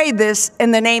 We pray this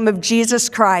in the name of Jesus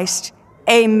Christ.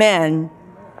 Amen.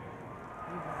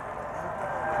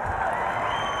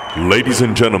 Ladies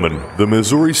and gentlemen, the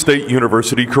Missouri State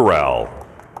University Chorale.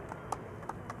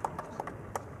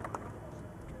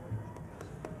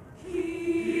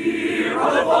 Here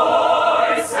are the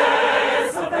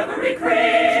voices of every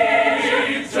creature.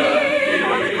 Here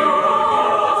are the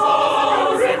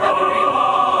chorals of every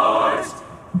heart.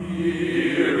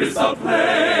 Here is the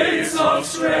place voice of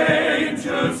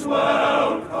strangers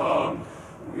welcome.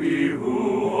 We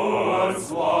who once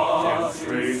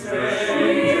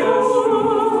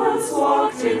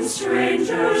walked in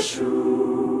strangers'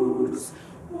 shoes.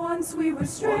 Once we were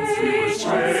strangers,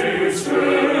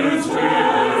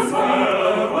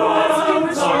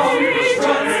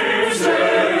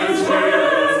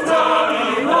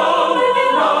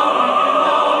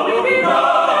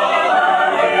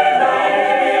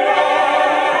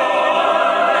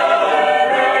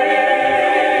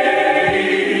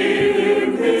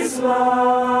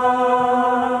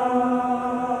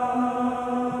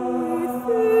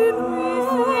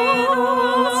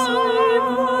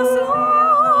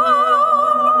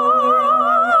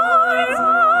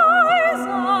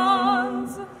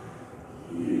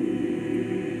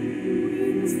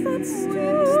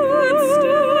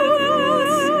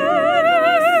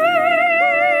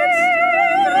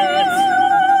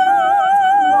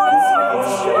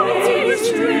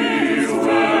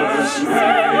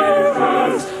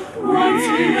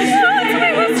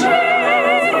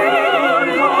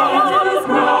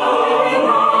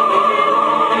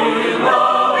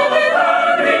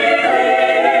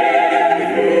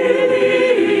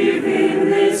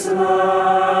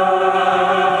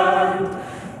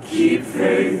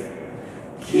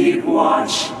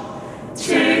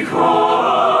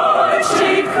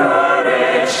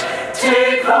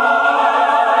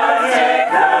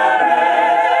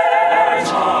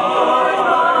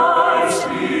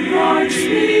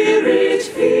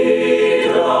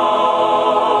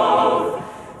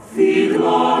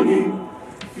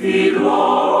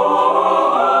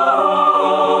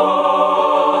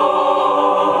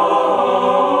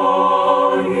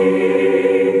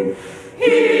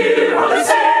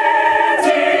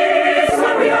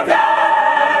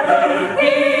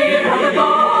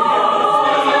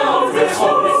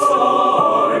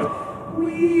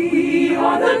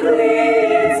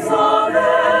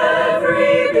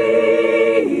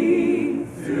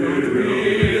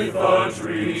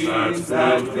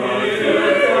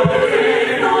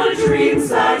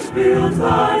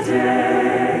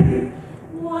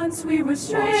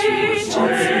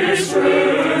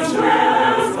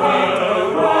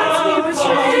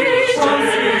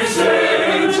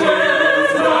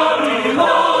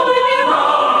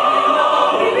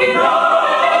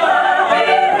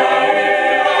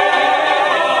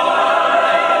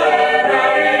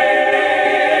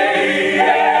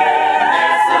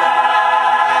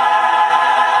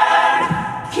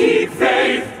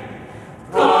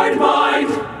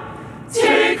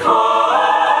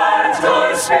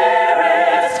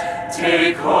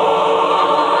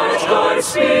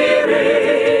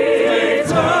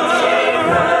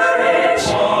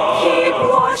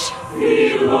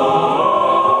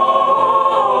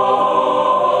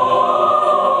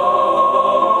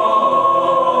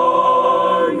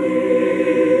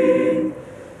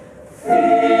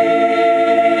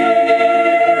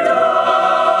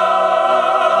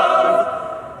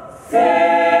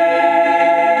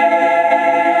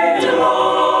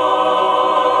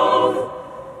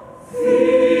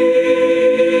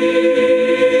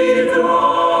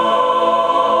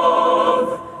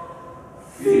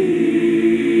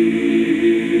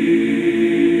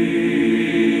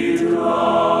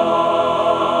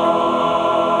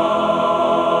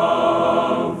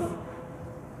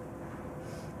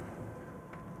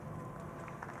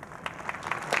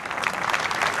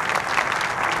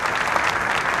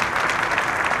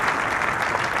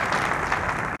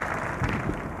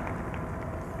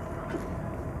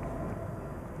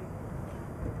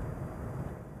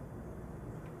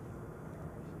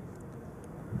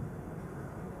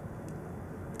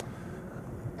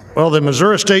 Well, the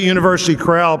Missouri State University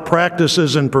Chorale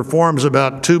practices and performs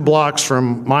about 2 blocks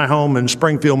from my home in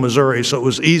Springfield, Missouri, so it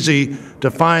was easy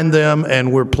to find them,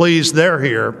 and we're pleased they're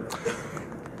here.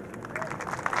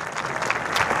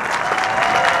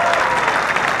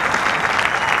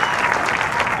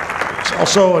 It's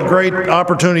also a great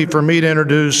opportunity for me to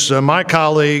introduce my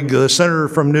colleague, the Senator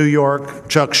from New York,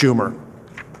 Chuck Schumer.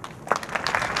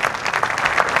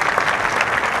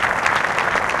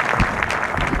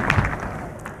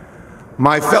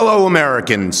 My fellow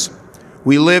Americans,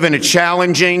 we live in a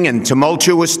challenging and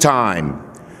tumultuous time,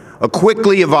 a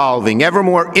quickly evolving, ever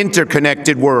more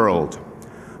interconnected world,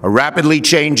 a rapidly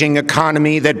changing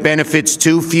economy that benefits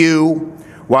too few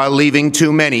while leaving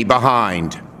too many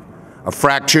behind, a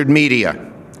fractured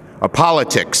media, a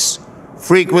politics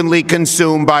frequently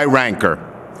consumed by rancor.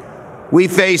 We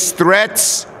face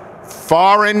threats,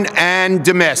 foreign and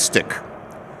domestic.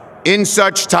 In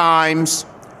such times,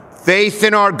 faith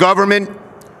in our government,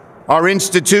 our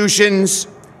institutions,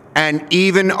 and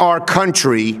even our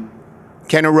country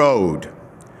can erode.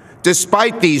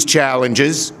 Despite these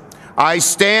challenges, I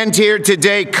stand here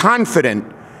today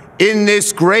confident in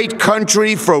this great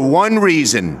country for one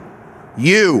reason: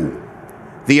 you,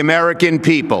 the American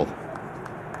people.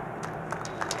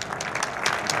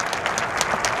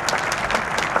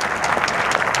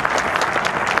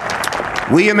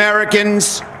 We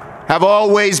Americans have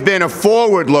always been a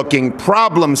forward-looking,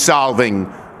 problem-solving,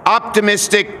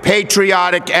 optimistic,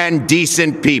 patriotic, and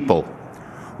decent people.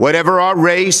 Whatever our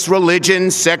race, religion,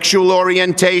 sexual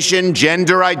orientation,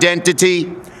 gender identity,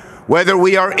 whether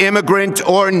we are immigrant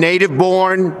or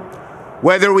native-born,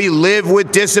 whether we live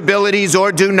with disabilities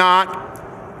or do not,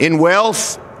 in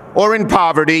wealth or in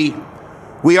poverty,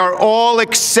 we are all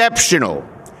exceptional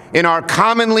in our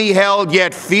commonly held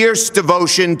yet fierce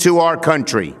devotion to our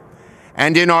country,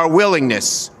 and in our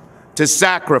willingness to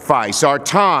sacrifice our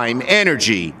time,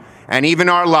 energy, and even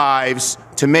our lives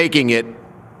to making it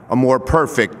a more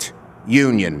perfect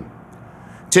union.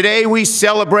 Today we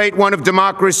celebrate one of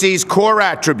democracy's core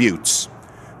attributes,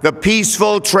 the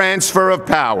peaceful transfer of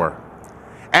power.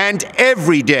 And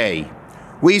every day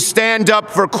we stand up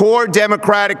for core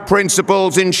democratic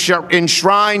principles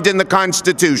enshrined in the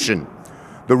Constitution: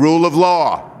 the rule of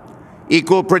law,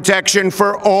 equal protection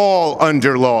for all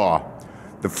under law,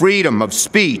 the freedom of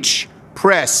speech,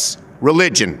 press,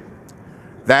 religion,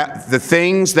 the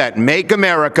things that make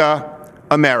America,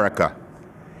 America.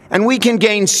 And we can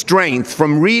gain strength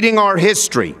from reading our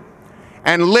history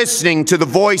and listening to the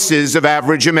voices of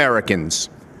average Americans.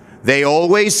 They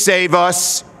always save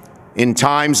us in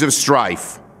times of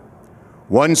strife.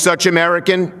 One such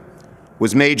American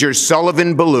was Major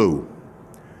Sullivan Ballou.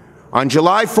 On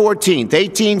July 14,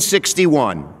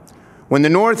 1861, when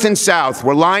the North and South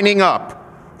were lining up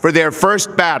for their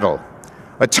first battle,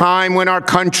 a time when our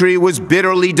country was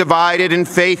bitterly divided and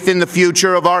faith in the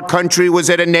future of our country was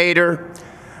at a nadir,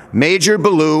 Major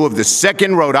Ballou of the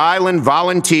 2nd Rhode Island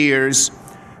Volunteers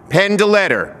penned a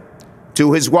letter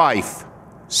to his wife,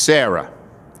 Sarah.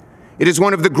 It is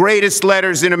one of the greatest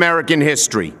letters in American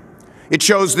history. It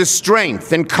shows the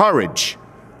strength and courage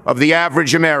of the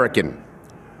average American.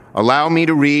 Allow me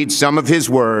to read some of his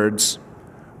words,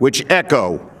 which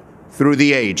echo through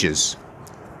the ages.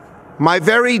 "My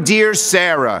very dear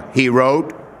Sarah," he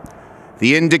wrote,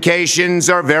 "the indications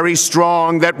are very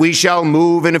strong that we shall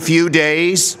move in a few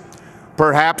days,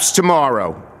 perhaps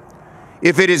tomorrow.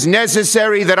 If it is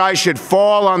necessary that I should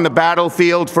fall on the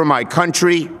battlefield for my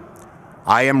country,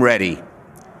 I am ready.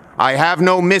 I have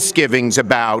no misgivings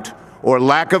about or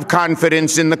lack of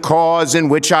confidence in the cause in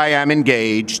which I am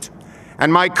engaged,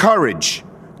 and my courage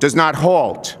does not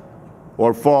halt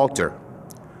or falter.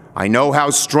 I know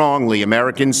how strongly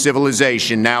American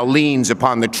civilization now leans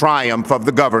upon the triumph of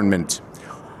the government,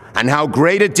 and how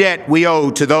great a debt we owe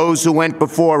to those who went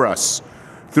before us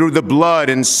through the blood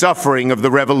and suffering of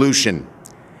the Revolution.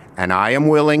 And I am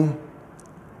willing,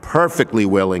 perfectly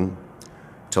willing,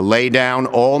 to lay down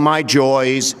all my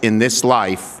joys in this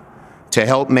life to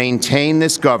help maintain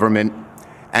this government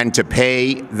and to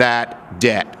pay that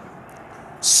debt.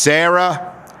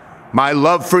 Sarah, my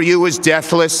love for you is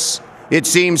deathless. It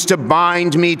seems to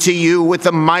bind me to you with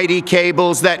the mighty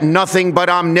cables that nothing but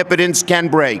omnipotence can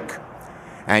break.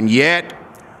 And yet,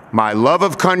 my love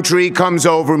of country comes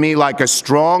over me like a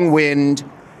strong wind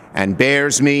and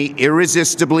bears me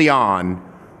irresistibly on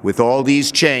with all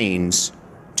these chains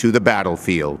to the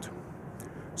battlefield."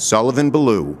 Sullivan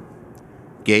Ballou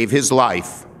gave his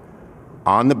life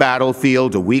on the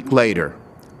battlefield a week later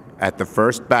at the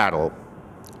First Battle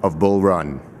of Bull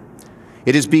Run.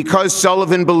 It is because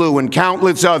Sullivan Ballou and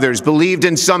countless others believed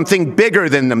in something bigger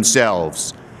than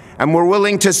themselves and were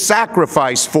willing to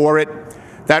sacrifice for it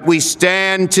that we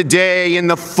stand today in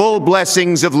the full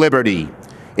blessings of liberty,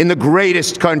 in the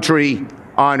greatest country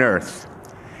on earth.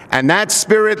 And that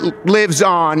spirit lives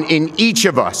on in each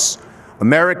of us,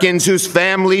 Americans whose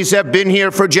families have been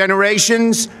here for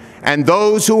generations and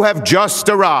those who have just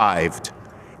arrived.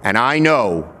 And I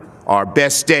know our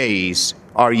best days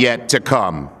are yet to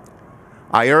come.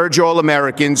 I urge all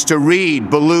Americans to read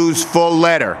Ballou's full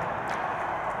letter.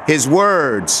 His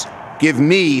words give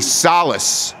me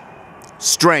solace,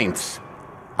 strength.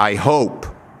 I hope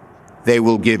they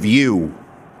will give you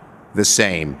the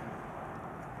same.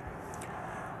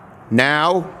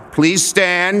 Now, please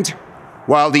stand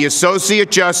while the Associate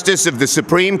Justice of the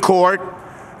Supreme Court,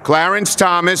 Clarence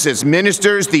Thomas,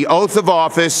 administers the oath of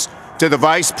office to the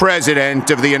Vice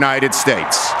President of the United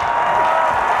States.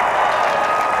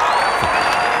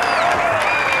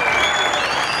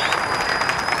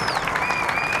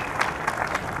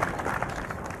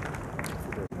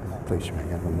 Place your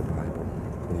hand on the Bible.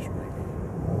 Please read.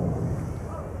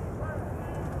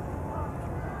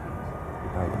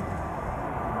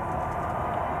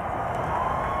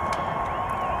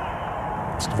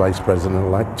 next Vice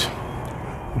President-elect.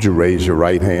 Would you raise your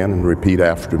right hand and repeat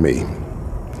after me?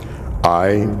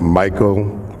 I, Michael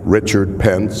Richard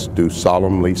Pence, do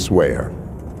solemnly swear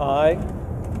I,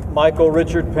 Michael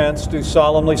Richard Pence, do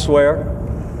solemnly swear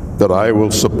that I will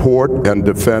support and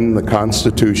defend the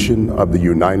Constitution of the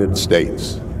United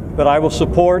States that I will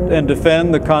support and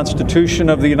defend the Constitution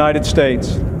of the United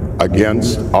States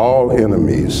against all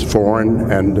enemies,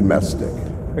 foreign and domestic,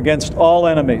 against all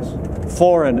enemies,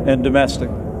 foreign and domestic,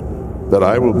 that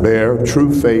I will bear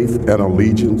true faith and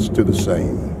allegiance to the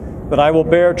same, that I will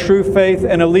bear true faith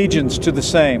and allegiance to the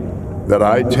same, that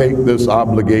I take this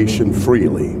obligation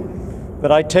freely,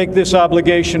 that I take this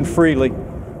obligation freely,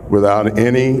 without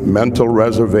any mental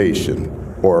reservation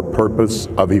or purpose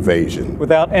of evasion,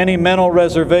 without any mental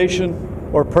reservation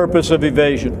or purpose of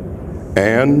evasion,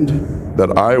 and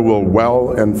that I will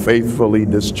well and faithfully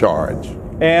discharge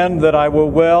and that I will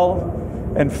well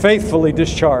and faithfully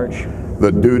discharge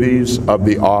the duties of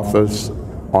the office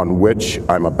on which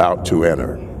I'm about to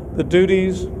enter. The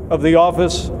duties of the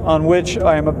office on which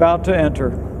I am about to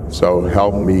enter. So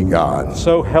help me God.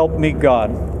 So help me God.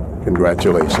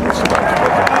 Congratulations. God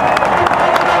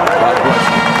bless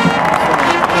you.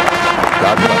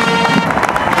 God bless you.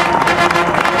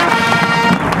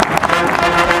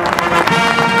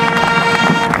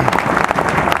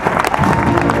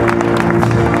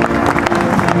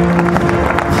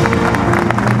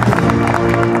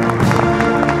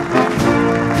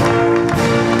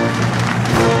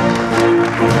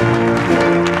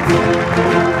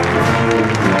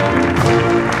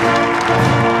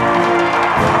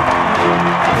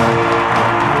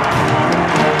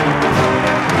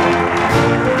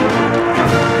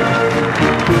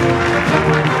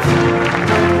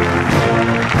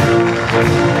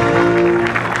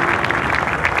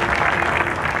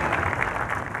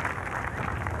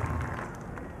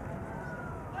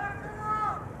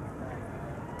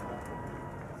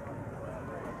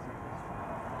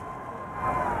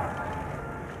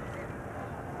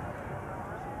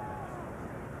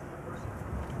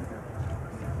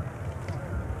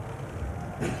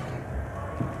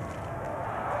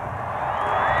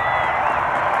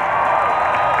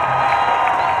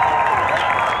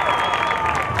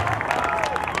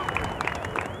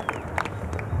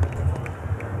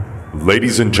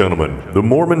 Ladies and gentlemen, the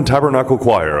Mormon Tabernacle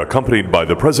Choir, accompanied by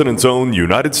the President's own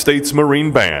United States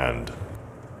Marine Band.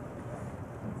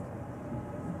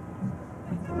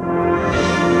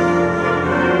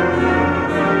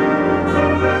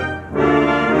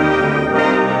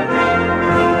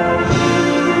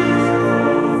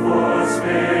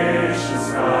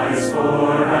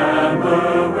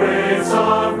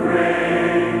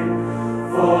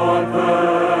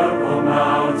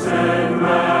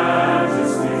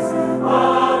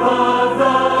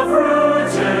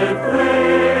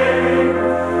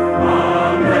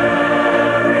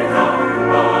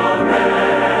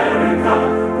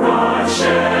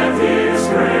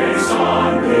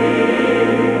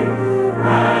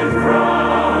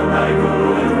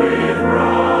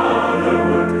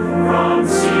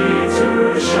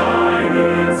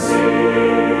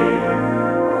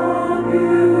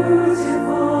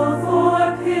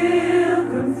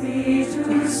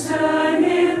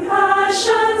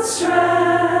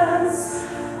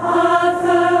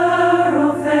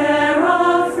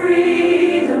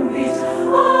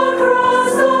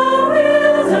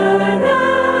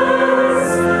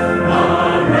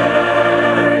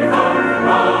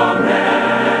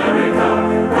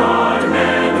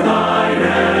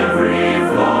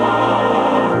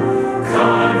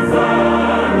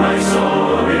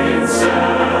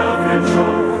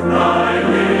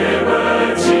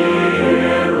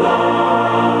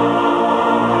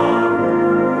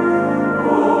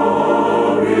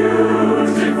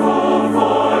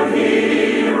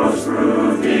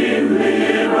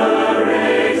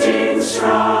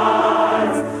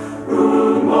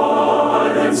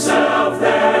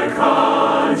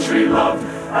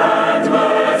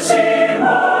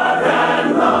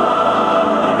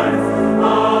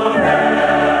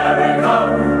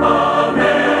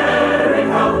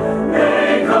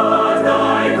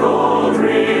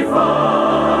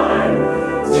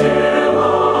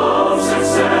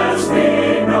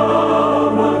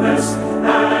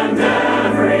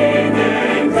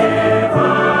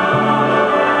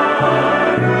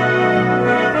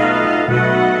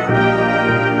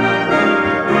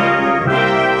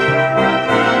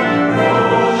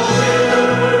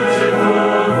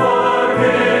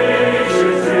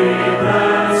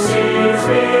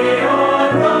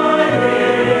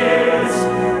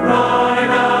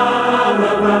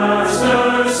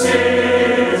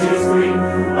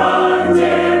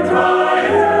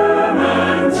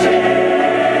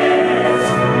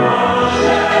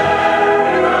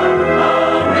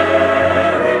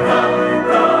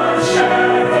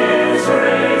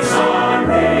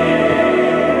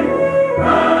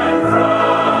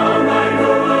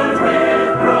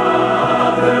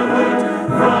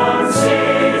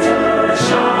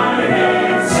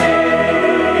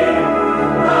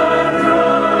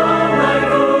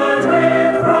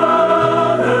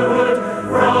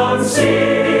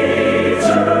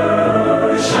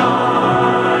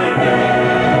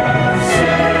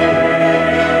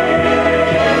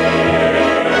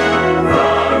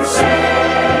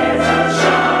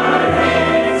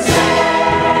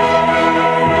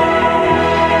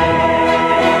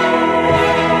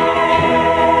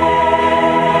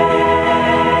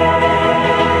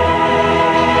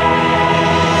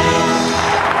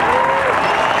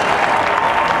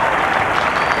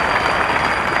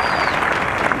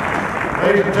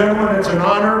 Ladies and gentlemen, it's an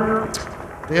honor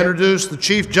to introduce the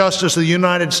Chief Justice of the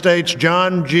United States,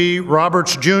 John G.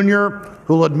 Roberts, Jr.,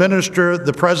 who will administer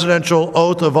the presidential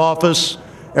oath of office.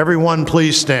 Everyone,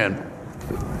 please stand.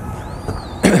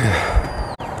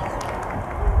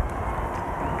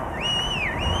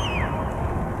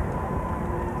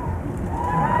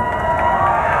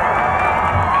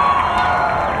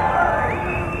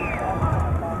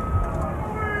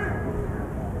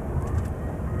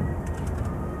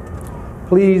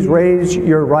 Please raise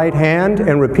your right hand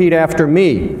and repeat after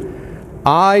me.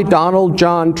 I, Donald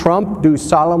John Trump, do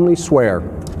solemnly swear.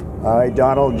 I,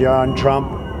 Donald John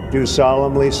Trump, do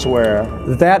solemnly swear.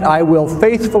 That I will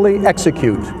faithfully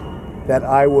execute. That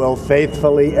I will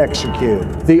faithfully execute.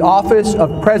 The office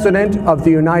of President of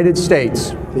the United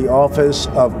States. The office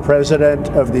of President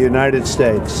of the United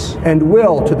States. And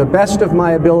will, to the best of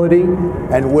my ability.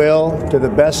 And will, to the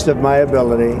best of my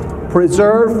ability.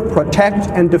 Preserve, protect,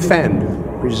 and defend.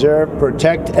 Preserve,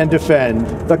 protect, and defend.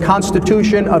 The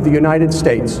Constitution of the United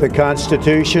States. The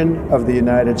Constitution of the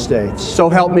United States. So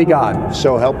help me God.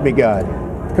 So help me God.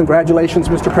 Congratulations,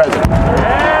 Mr. President.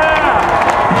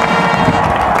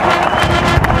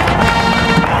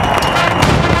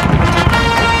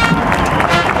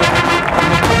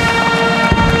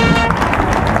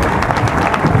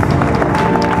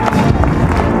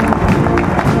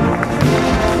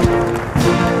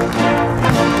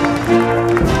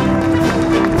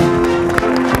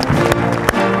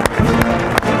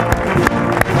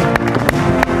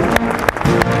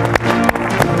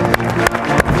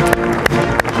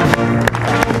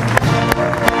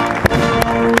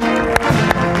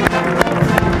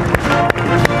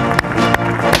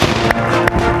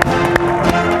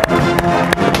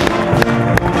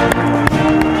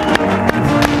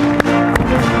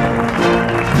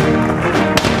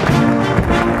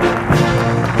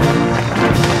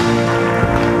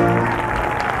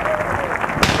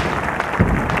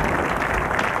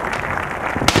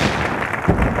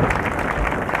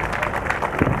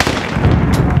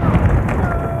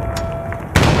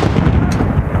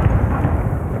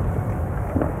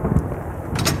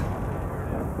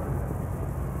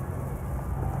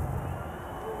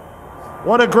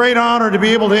 What a great honor to be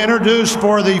able to introduce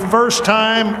for the first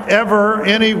time ever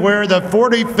anywhere the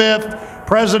 45th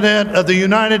President of the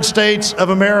United States of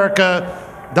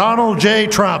America, Donald J.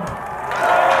 Trump. Did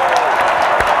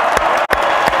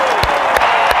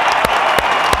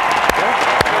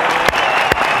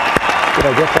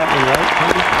I get that one right?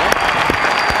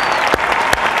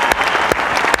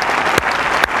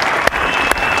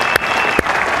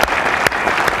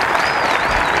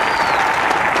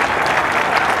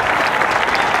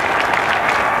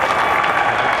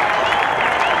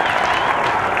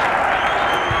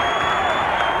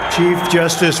 Chief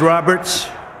Justice Roberts,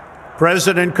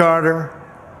 President Carter,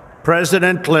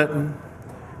 President Clinton,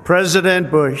 President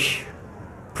Bush,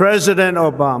 President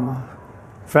Obama,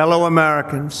 fellow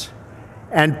Americans,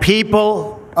 and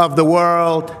people of the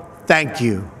world, thank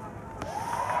you.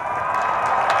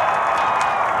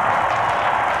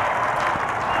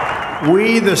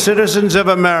 We, the citizens of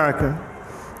America,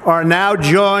 are now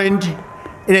joined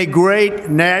in a great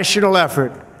national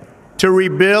effort to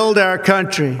rebuild our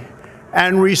country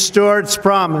and restore its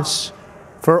promise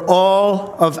for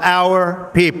all of our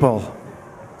people.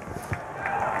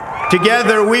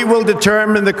 Together, we will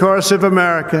determine the course of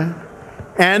America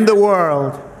and the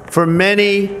world for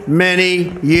many,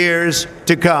 many years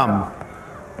to come.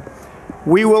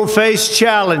 We will face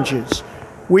challenges.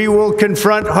 We will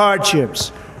confront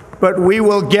hardships, but we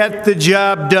will get the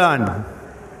job done.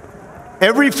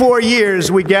 Every 4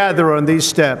 years, we gather on these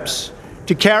steps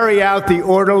to carry out the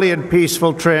orderly and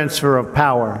peaceful transfer of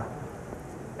power.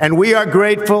 And we are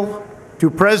grateful to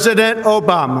President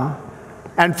Obama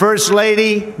and First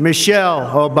Lady Michelle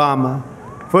Obama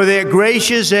for their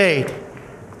gracious aid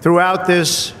throughout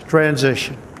this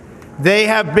transition. They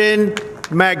have been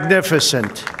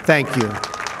magnificent. Thank you.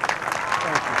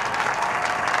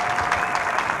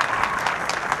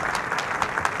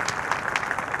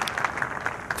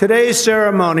 Today's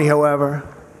ceremony, however,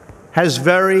 has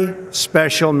very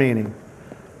special meaning,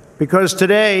 because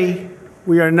today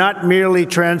we are not merely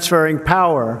transferring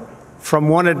power from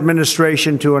one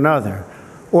administration to another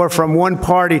or from one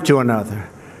party to another,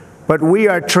 but we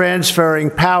are transferring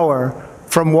power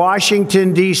from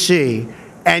Washington, D.C.,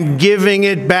 and giving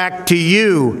it back to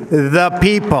you, the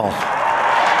people.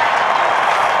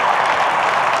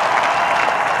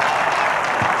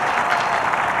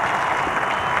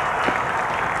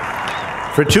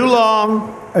 For too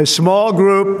long, a small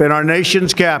group in our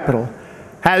nation's capital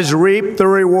has reaped the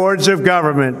rewards of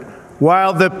government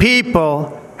while the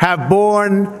people have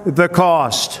borne the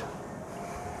cost.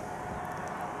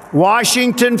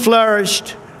 Washington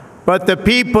flourished, but the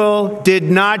people did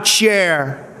not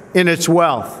share in its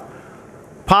wealth.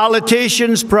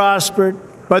 Politicians prospered,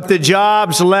 but the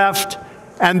jobs left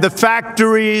and the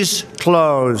factories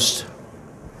closed.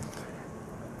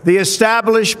 The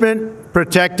establishment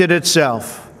protected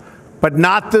itself, but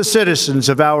not the citizens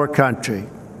of our country.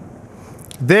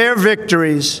 Their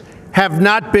victories have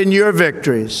not been your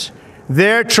victories.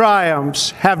 Their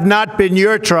triumphs have not been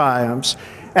your triumphs.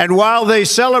 And while they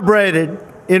celebrated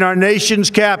in our nation's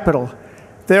capital,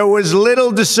 there was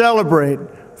little to celebrate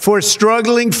for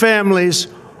struggling families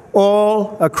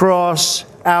all across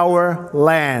our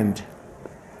land.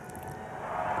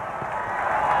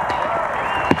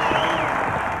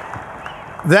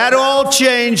 That all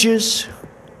changes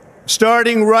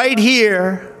starting right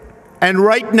here and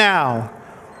right now,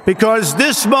 because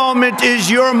this moment is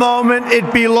your moment.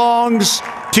 It belongs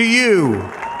to you.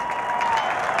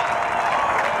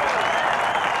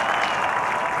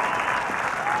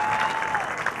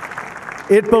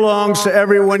 It belongs to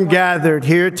everyone gathered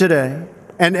here today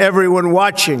and everyone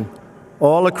watching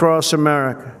all across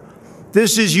America.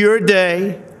 This is your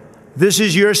day. This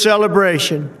is your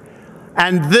celebration.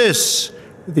 And this,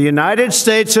 the United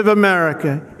States of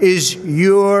America, is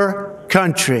your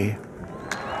country.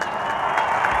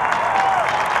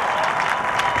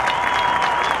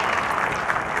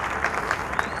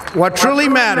 What truly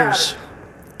matters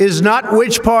is not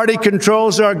which party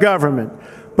controls our government,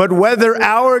 but whether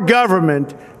our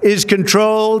government is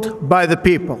controlled by the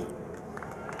people.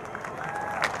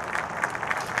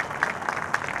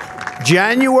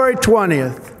 January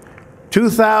 20th,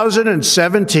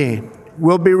 2017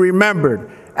 will be remembered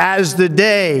as the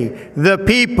day the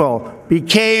people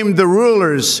became the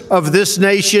rulers of this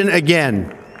nation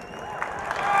again.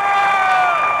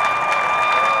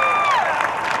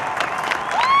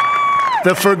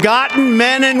 The forgotten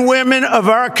men and women of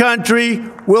our country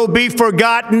will be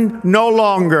forgotten no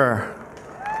longer.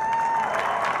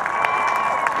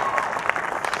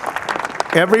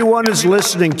 Everyone is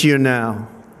listening to you now.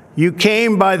 You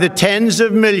came by the tens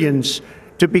of millions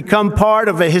to become part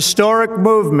of a historic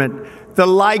movement, the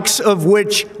likes of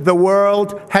which the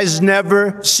world has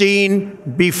never seen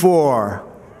before.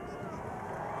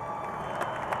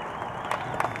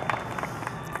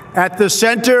 At the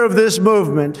center of this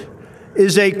movement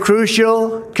is a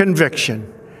crucial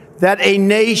conviction that a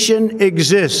nation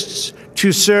exists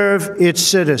to serve its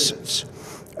citizens.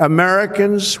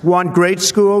 Americans want great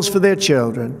schools for their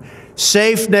children,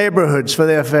 safe neighborhoods for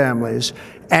their families,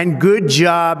 and good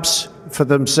jobs for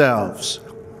themselves.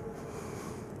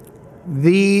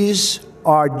 These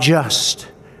are just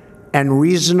and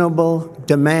reasonable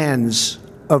demands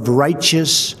of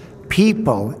righteous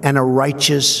people and a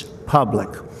righteous public.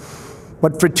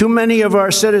 But for too many of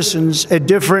our citizens, a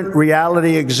different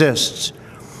reality exists.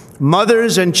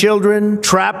 Mothers and children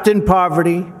trapped in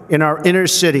poverty in our inner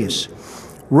cities,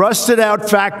 rusted out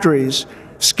factories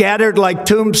scattered like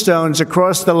tombstones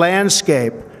across the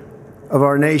landscape of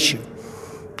our nation,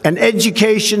 an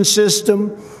education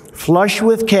system flush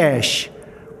with cash,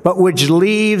 but which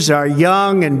leaves our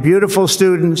young and beautiful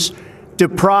students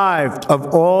deprived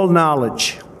of all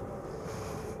knowledge.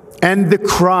 And the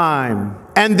crime,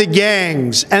 and the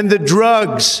gangs, and the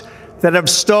drugs that have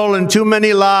stolen too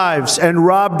many lives and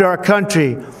robbed our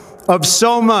country of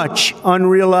so much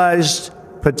unrealized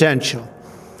potential.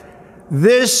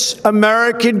 This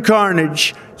American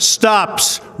carnage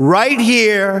stops right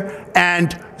here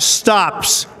and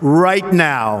stops right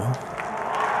now.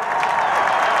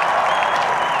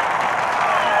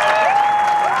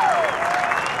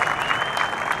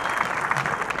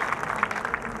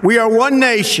 We are one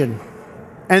nation,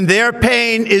 and their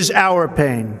pain is our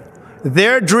pain.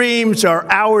 Their dreams are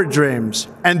our dreams,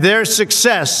 and their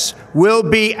success will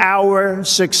be our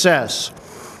success.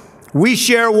 We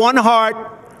share one heart,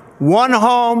 one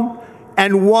home,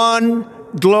 and one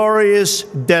glorious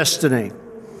destiny.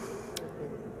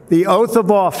 The oath of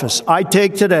office I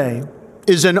take today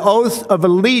is an oath of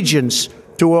allegiance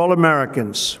to all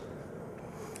Americans.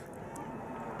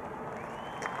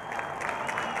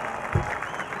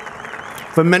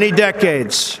 For many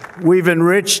decades, we've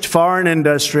enriched foreign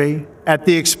industry at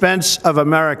the expense of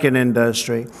American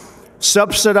industry,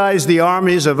 subsidized the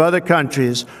armies of other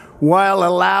countries while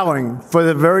allowing for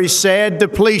the very sad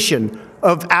depletion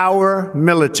of our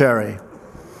military.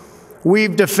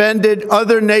 We've defended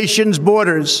other nations'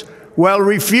 borders while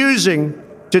refusing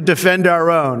to defend our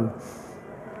own.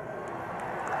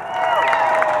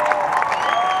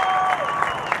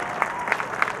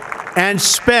 And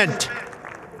spent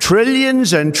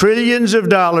trillions and trillions of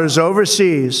dollars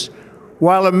overseas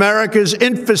while America's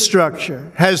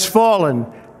infrastructure has fallen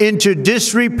into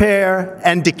disrepair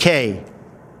and decay.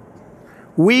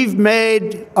 We've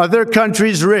made other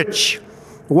countries rich,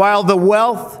 while the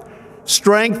wealth,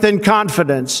 strength, and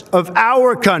confidence of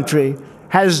our country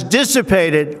has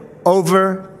dissipated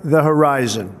over the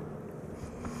horizon.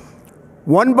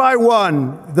 One by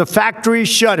one, the factories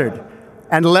shuttered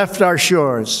and left our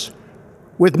shores,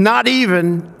 with not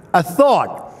even a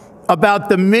thought about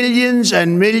the millions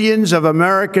and millions of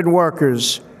American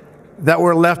workers that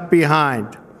were left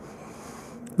behind.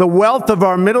 The wealth of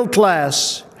our middle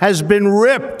class has been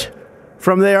ripped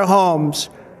from their homes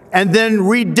and then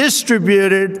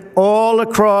redistributed all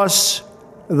across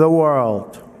the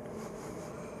world.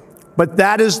 But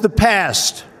that is the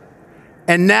past,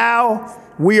 and now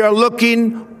we are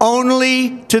looking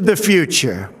only to the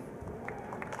future.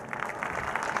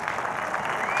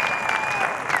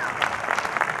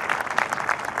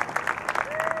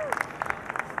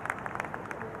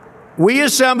 We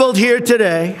assembled here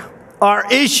today are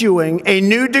issuing a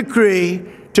new decree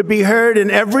to be heard in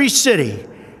every city,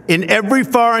 in every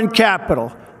foreign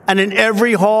capital, and in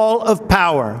every hall of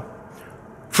power.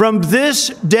 From this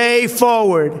day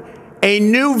forward, a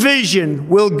new vision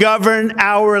will govern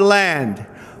our land.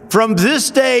 From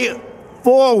this day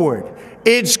forward,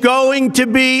 it's going to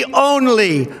be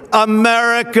only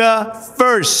America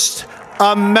first.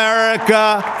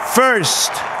 America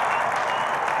first.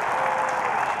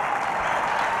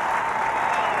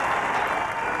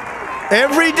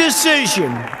 Every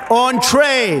decision on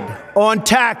trade, on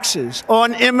taxes,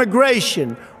 on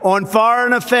immigration, on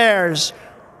foreign affairs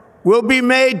will be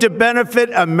made to benefit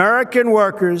American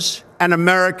workers and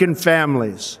American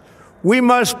families. We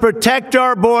must protect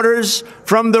our borders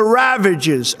from the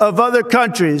ravages of other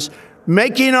countries,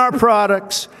 making our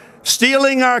products,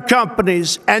 stealing our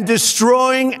companies, and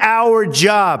destroying our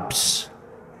jobs.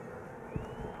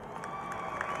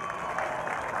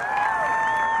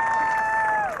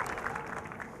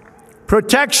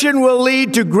 Protection will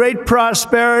lead to great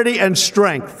prosperity and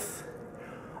strength.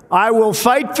 I will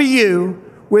fight for you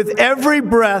with every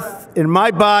breath in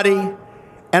my body,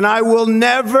 and I will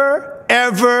never,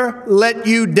 ever let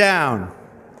you down.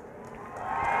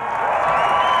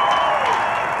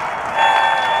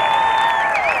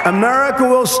 America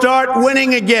will start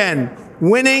winning again,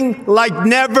 winning like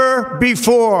never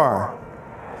before.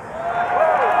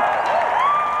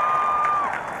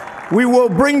 We will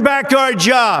bring back our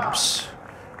jobs.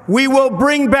 We will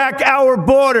bring back our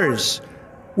borders.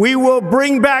 We will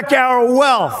bring back our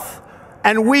wealth.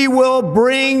 And we will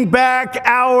bring back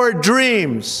our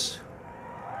dreams.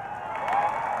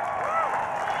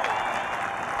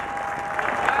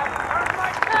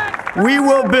 We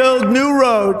will build new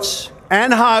roads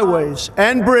and highways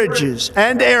and bridges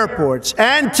and airports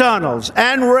and tunnels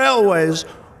and railways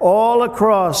all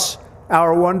across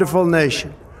our wonderful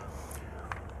nation.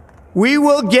 We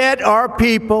will get our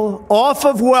people off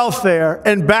of welfare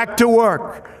and back to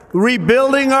work,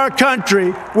 rebuilding our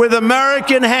country with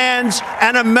American hands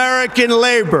and American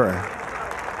labor.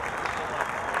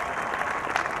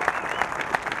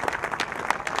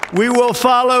 We will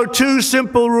follow two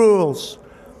simple rules: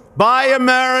 buy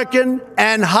American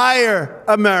and hire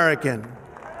American.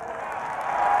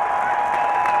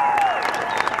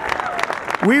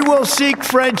 We will seek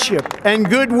friendship and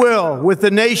goodwill with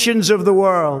the nations of the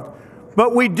world.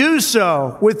 But we do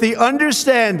so with the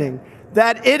understanding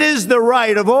that it is the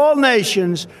right of all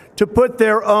nations to put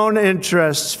their own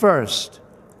interests first.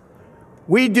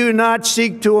 We do not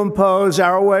seek to impose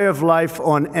our way of life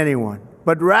on anyone,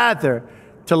 but rather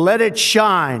to let it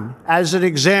shine as an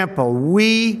example.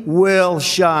 We will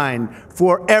shine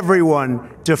for everyone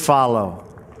to follow.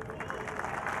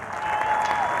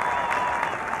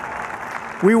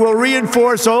 We will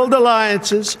reinforce old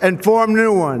alliances and form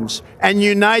new ones and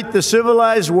unite the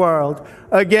civilized world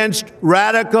against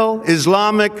radical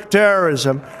Islamic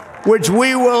terrorism, which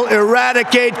we will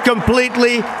eradicate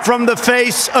completely from the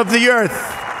face of the earth.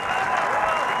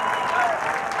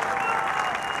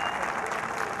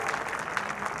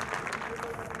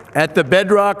 At the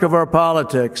bedrock of our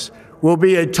politics will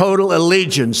be a total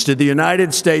allegiance to the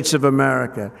United States of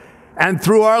America. And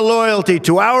through our loyalty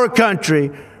to our country,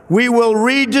 we will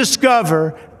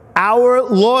rediscover our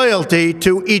loyalty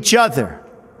to each other.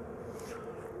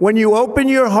 When you open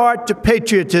your heart to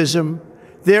patriotism,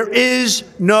 there is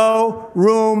no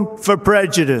room for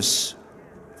prejudice.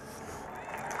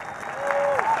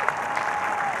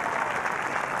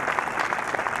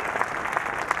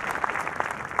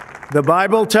 The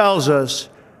Bible tells us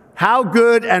how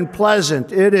good and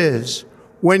pleasant it is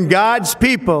when God's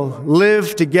people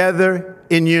live together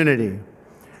in unity.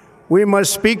 We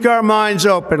must speak our minds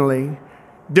openly,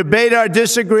 debate our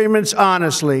disagreements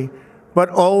honestly, but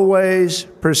always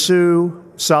pursue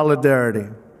solidarity.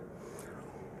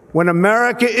 When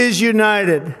America is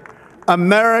united,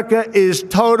 America is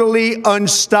totally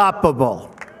unstoppable.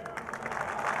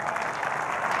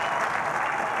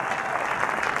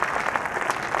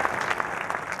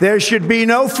 There should be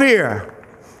no fear.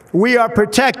 We are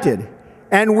protected,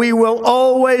 and we will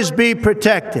always be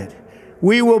protected.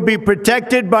 We will be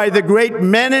protected by the great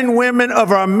men and women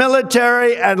of our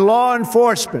military and law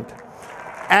enforcement.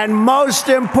 And most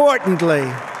importantly,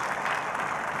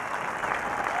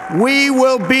 we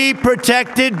will be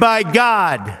protected by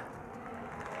God.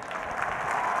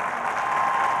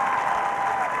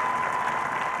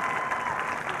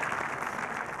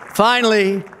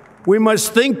 Finally, we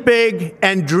must think big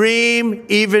and dream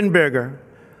even bigger.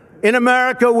 In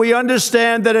America, we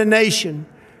understand that a nation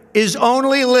is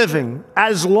only living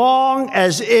as long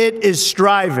as it is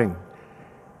striving.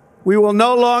 We will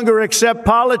no longer accept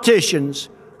politicians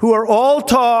who are all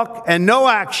talk and no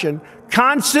action,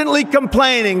 constantly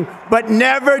complaining but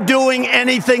never doing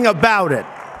anything about it.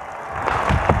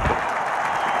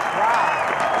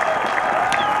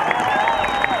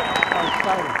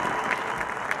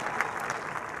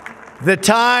 The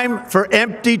time for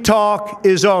empty talk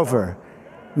is over.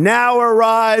 Now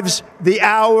arrives the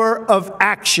hour of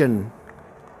action.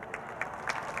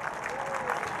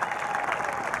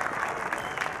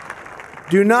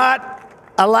 Do not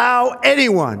allow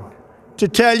anyone to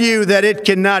tell you that it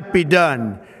cannot be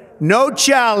done. No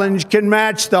challenge can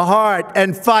match the heart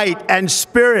and fight and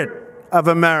spirit of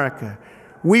America.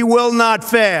 We will not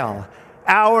fail.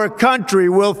 Our country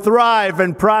will thrive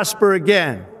and prosper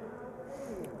again.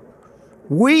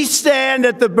 We stand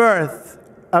at the birth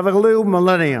of a new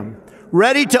millennium,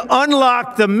 ready to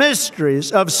unlock the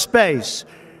mysteries of space,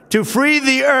 to free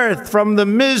the earth from the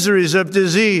miseries of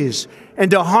disease,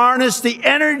 and to harness the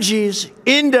energies,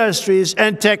 industries,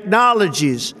 and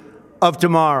technologies of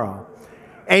tomorrow.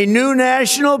 A new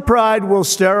national pride will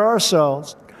stir our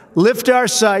souls, lift our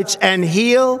sights, and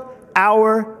heal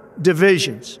our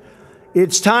divisions.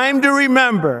 It's time to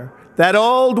remember that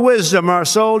old wisdom our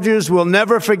soldiers will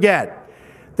never forget,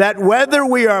 that whether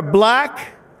we are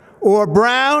black or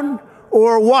brown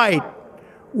or white,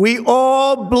 we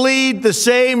all bleed the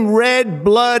same red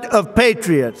blood of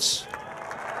patriots.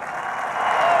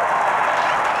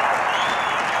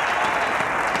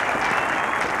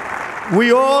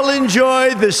 We all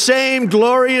enjoy the same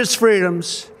glorious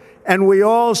freedoms, and we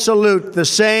all salute the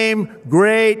same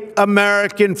great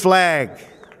American flag.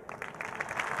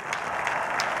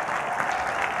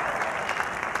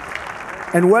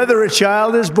 And whether a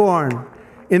child is born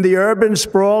in the urban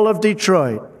sprawl of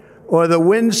Detroit or the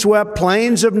windswept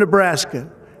plains of Nebraska,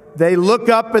 they look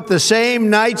up at the same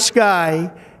night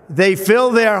sky, they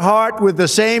fill their heart with the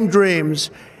same dreams,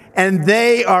 and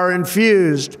they are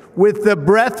infused with the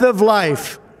breath of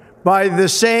life by the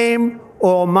same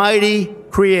almighty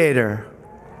Creator.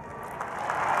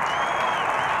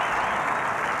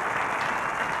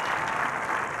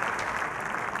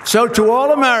 So to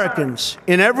all Americans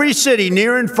in every city,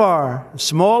 near and far,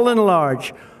 small and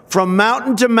large, from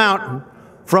mountain to mountain,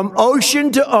 from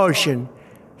ocean to ocean,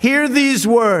 hear these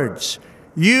words: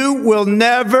 you will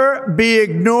never be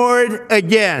ignored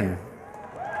again.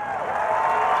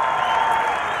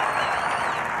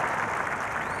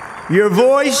 Your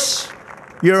voice,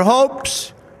 your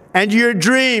hopes, and your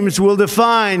dreams will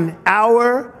define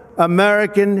our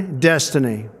American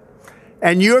destiny.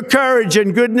 And your courage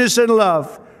and goodness and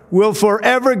love will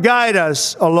forever guide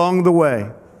us along the way.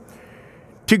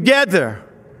 Together,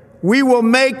 we will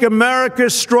make America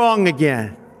strong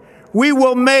again. We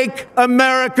will make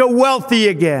America wealthy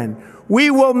again.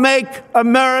 We will make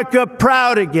America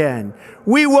proud again.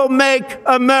 We will make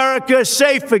America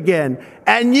safe again.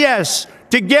 And yes,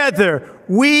 together,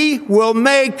 we will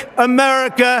make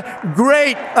America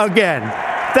great again.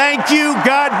 Thank you,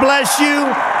 God bless you,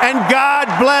 and God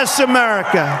bless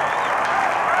America.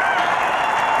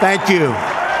 Thank you.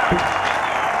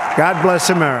 God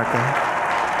bless America.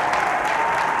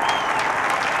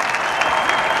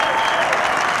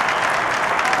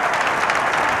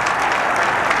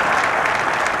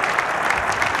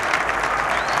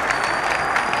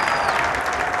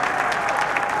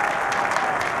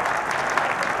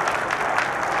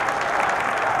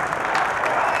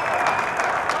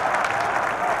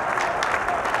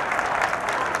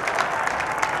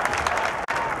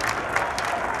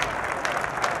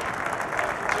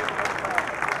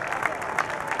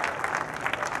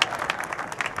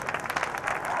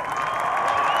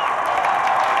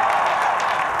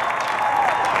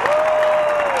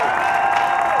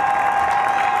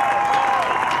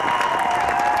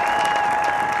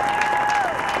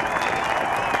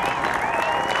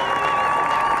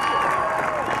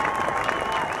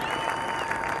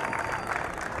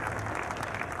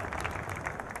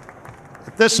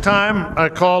 this time, I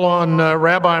call on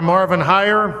Rabbi Marvin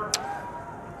Heyer,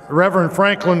 Reverend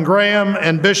Franklin Graham,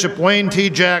 and Bishop Wayne T.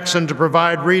 Jackson to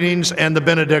provide readings and the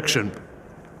benediction.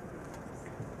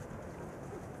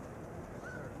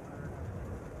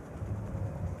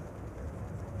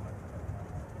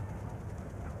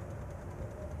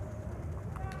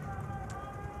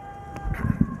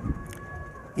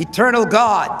 Eternal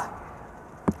God,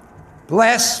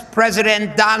 bless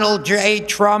President Donald J.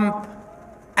 Trump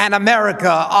and America,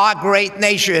 our great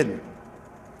nation.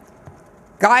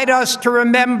 Guide us to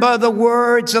remember the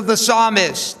words of the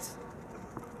psalmist,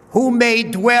 who may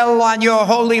dwell on your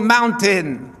holy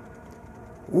mountain,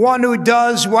 one who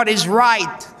does what is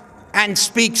right and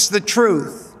speaks the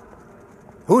truth,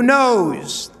 who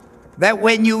knows that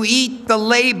when you eat the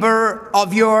labor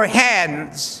of your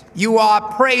hands, you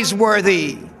are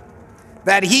praiseworthy,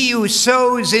 that he who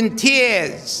sows in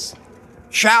tears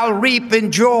shall reap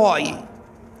in joy,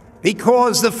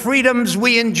 because the freedoms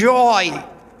we enjoy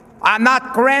are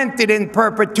not granted in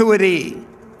perpetuity,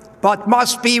 but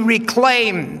must be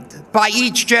reclaimed by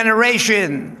each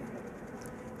generation.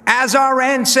 As our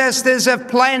ancestors have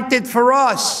planted for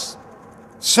us,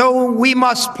 so we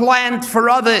must plant for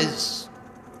others.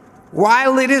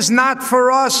 While it is not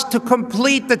for us to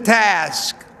complete the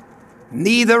task,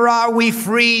 neither are we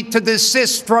free to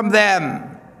desist from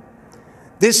them.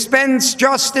 Dispense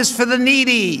justice for the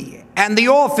needy and the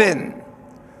orphan,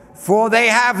 for they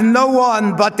have no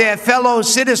one but their fellow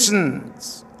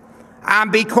citizens.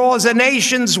 And because a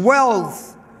nation's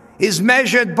wealth is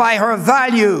measured by her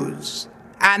values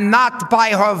and not by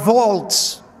her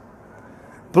vaults,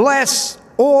 bless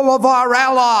all of our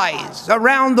allies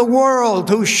around the world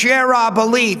who share our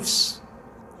beliefs.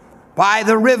 By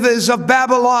the rivers of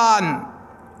Babylon,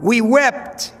 we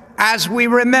wept as we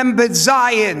remembered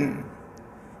Zion.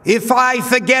 If I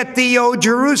forget thee, O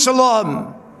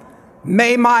Jerusalem,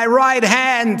 may my right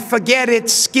hand forget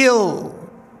its skill.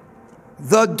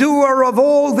 The doer of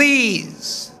all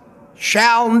these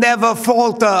shall never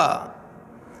falter.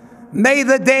 May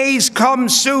the days come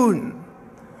soon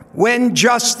when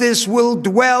justice will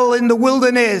dwell in the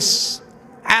wilderness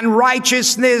and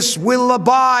righteousness will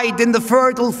abide in the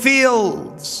fertile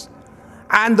fields,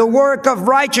 and the work of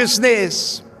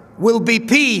righteousness will be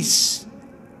peace,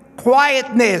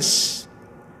 quietness,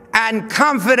 and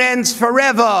confidence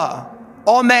forever.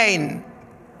 Amen.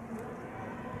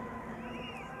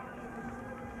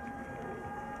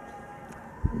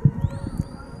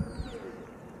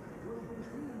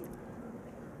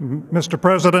 Mr.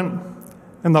 President,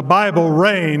 in the Bible,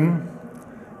 rain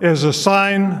is a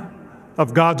sign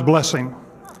of God's blessing.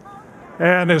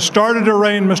 And it started to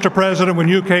rain, Mr. President, when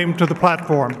you came to the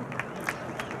platform.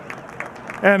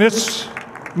 And it's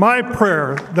my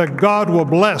prayer that God will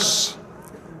bless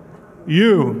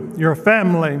you, your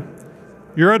family,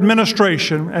 your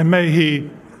administration, and may He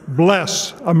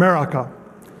bless America.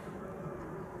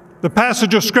 The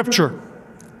passage of Scripture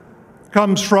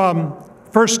comes from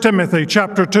 1 Timothy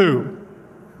chapter 2.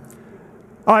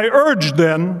 I urge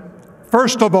then,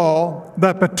 first of all,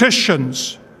 that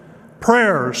petitions,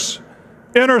 prayers,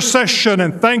 intercession,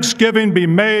 and thanksgiving be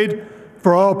made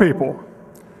for all people,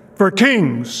 for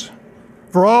kings,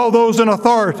 for all those in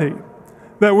authority,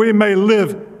 that we may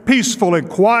live peaceful and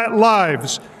quiet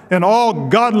lives in all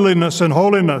godliness and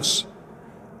holiness.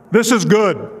 This is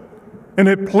good, and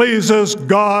it pleases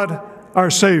God,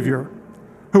 our Savior,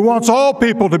 who wants all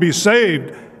people to be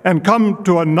saved and come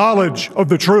to a knowledge of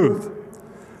the truth.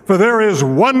 For there is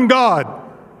one God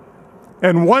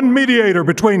and one mediator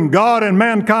between God and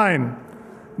mankind,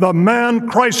 the man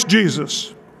Christ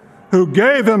Jesus, who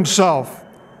gave himself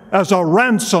as a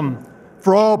ransom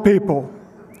for all people.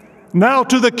 Now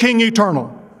to the King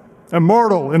eternal,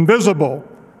 immortal, invisible,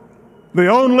 the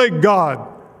only God,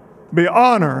 be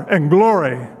honor and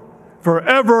glory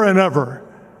forever and ever.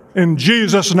 In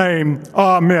Jesus' name,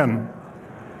 amen.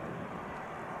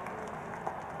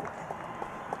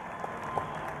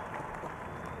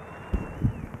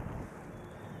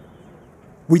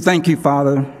 We thank you,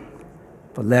 Father,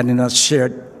 for letting us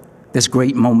share this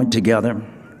great moment together.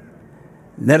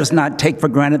 Let us not take for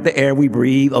granted the air we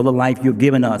breathe or the life you've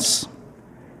given us.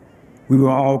 We were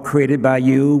all created by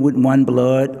you with one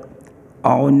blood,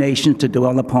 all nations to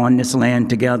dwell upon this land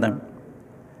together.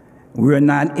 We are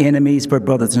not enemies, but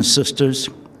brothers and sisters.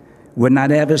 We're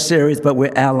not adversaries, but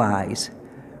we're allies.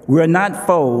 We're not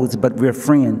foes, but we're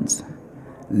friends.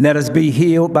 Let us be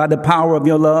healed by the power of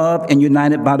your love and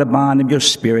united by the bond of your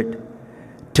spirit.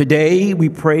 Today, we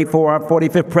pray for our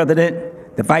 45th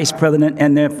president, the vice president,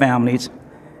 and their families,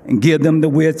 and give them the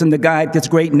wisdom to guide this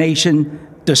great nation,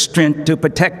 the strength to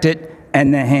protect it,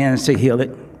 and the hands to heal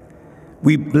it.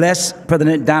 We bless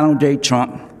President Donald J.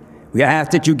 Trump. We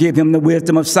ask that you give him the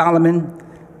wisdom of Solomon,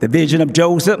 the vision of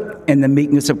Joseph, and the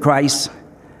meekness of Christ.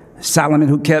 Solomon,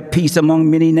 who kept peace among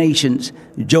many nations,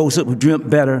 Joseph, who dreamt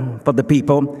better for the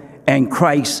people, and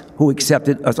Christ, who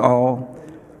accepted us all.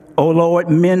 O Lord,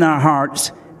 mend our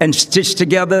hearts and stitch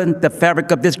together the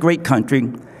fabric of this great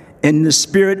country in the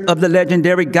spirit of the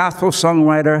legendary gospel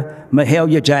songwriter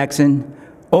Mahalia Jackson.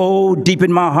 Oh, deep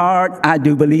in my heart, I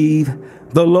do believe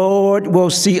the Lord will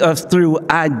see us through.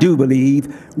 I do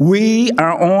believe we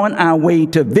are on our way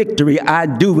to victory. I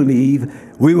do believe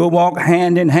we will walk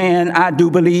hand in hand. I do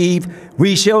believe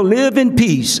we shall live in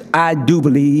peace. I do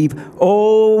believe.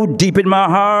 Oh, deep in my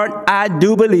heart, I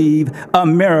do believe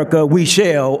America we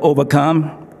shall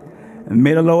overcome.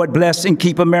 May the Lord bless and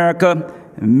keep America,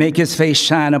 make his face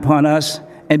shine upon us,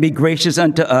 and be gracious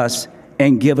unto us,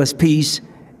 and give us peace.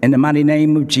 In the mighty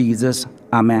name of Jesus,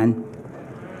 amen.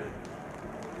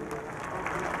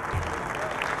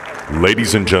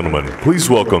 Ladies and gentlemen, please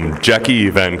welcome Jackie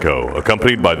Ivanko,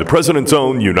 accompanied by the President's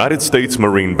own United States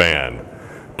Marine Band.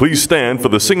 Please stand for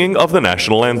the singing of the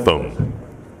national anthem.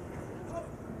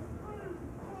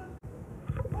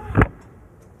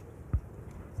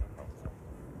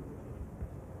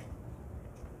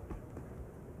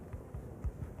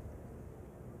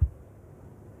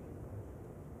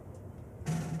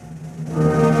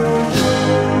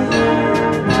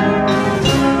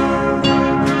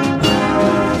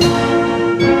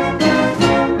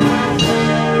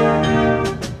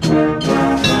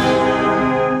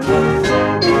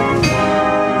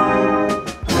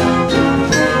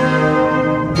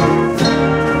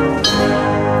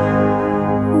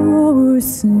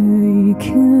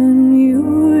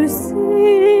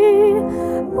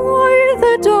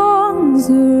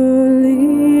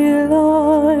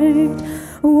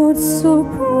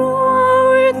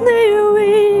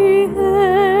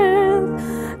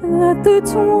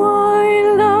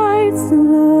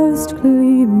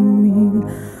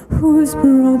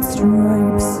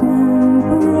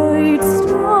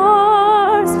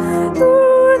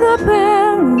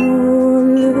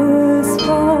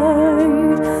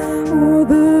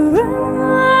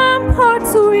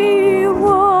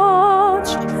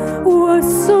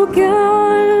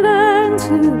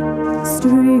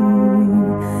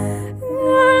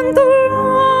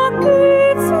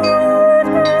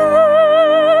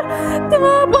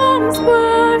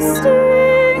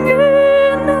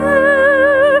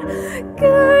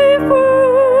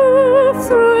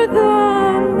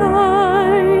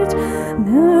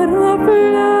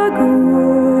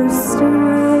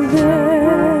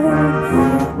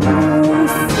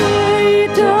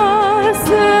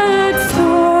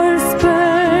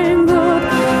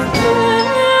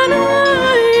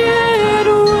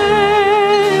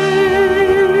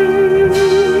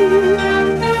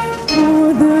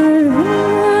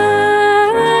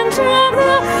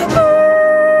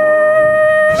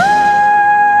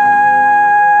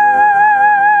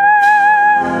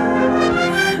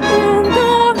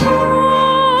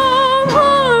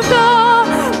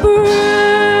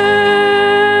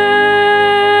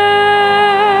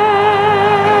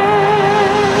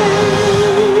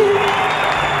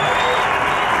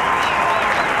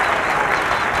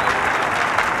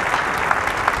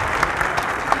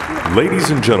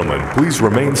 Ladies and gentlemen, please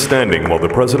remain standing while the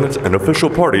President and official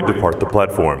party depart the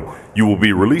platform. You will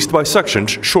be released by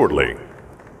sections shortly.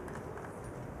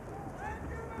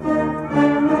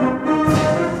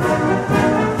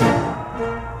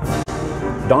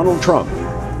 Donald Trump,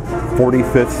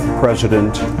 45th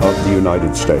President of the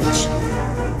United States.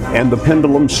 And the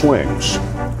pendulum swings,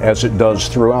 as it does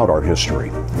throughout our history.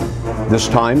 This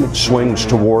time it swings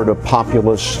toward a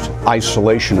populist,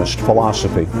 isolationist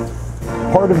philosophy,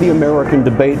 part of the American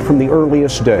debate from the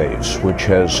earliest days, which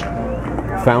has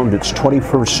found its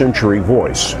 21st century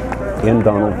voice in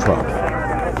Donald Trump.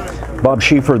 Bob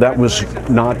Schieffer, that was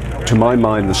not, to my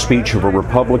mind, the speech of a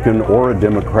Republican or a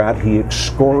Democrat. He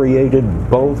excoriated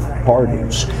both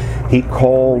parties. He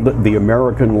called the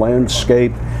American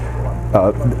landscape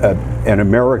an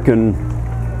American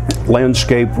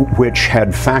landscape which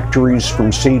had factories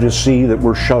from sea to sea that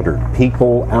were shuttered,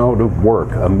 people out of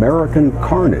work, American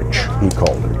carnage, he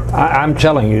called it. I'm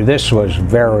telling you, this was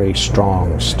very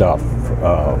strong stuff,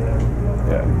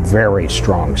 very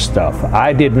strong stuff.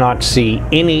 I did not see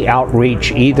any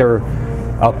outreach either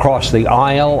across the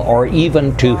aisle or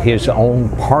even to his own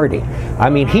party. I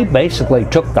mean, he basically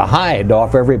took the hide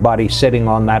off everybody sitting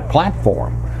on that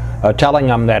platform. Telling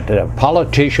them that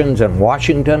politicians in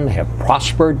Washington have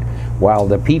prospered while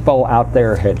the people out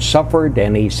there had suffered,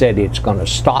 and he said it's going to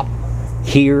stop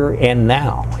here and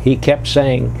now. He kept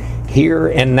saying here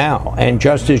and now. And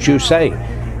just as you say,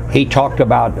 he talked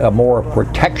about a more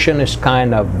protectionist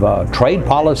kind of trade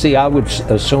policy, I would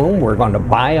assume. We're going to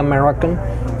buy American.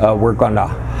 We're going to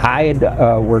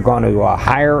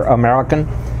hire American.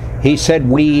 He said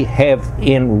we have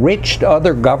enriched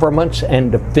other governments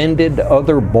and defended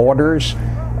other borders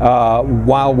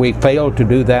while we failed to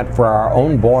do that for our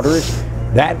own borders.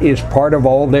 That is part of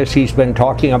all this he's been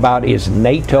talking about. Is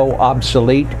NATO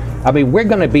obsolete? I mean, we're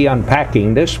going to be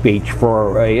unpacking this speech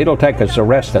for, it'll take us the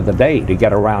rest of the day to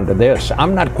get around to this.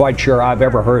 I'm not quite sure I've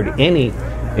ever heard any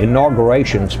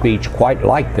inauguration speech quite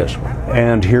like this one.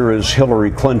 And here is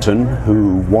Hillary Clinton,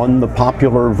 who won the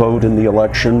popular vote in the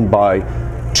election by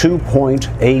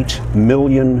 2.8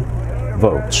 million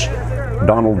votes.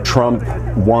 Donald Trump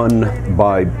won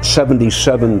by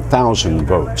 77,000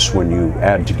 votes when you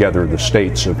add together the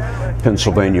states of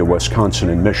Pennsylvania, Wisconsin,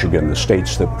 and Michigan, the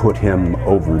states that put him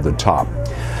over the top.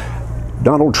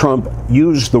 Donald Trump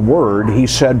used the word, he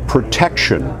said,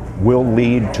 protection will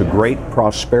lead to great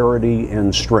prosperity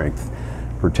and strength.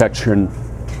 Protection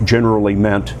generally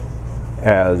meant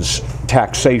as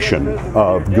taxation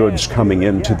of goods coming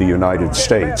into the United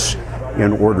States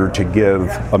in order to give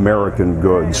American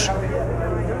goods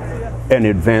an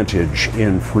advantage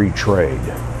in free trade.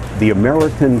 The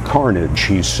American carnage,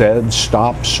 he said,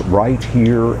 stops right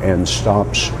here and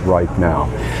stops right now.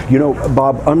 You know,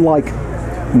 Bob, unlike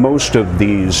most of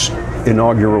these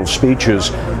inaugural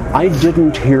speeches, I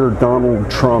didn't hear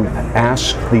Donald Trump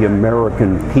ask the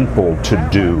American people to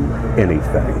do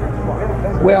anything.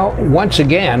 Well, once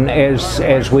again,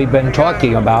 as we've been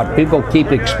talking about, people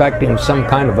keep expecting some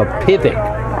kind of a pivot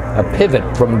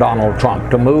from Donald Trump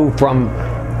to move from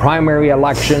primary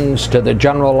elections to the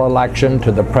general election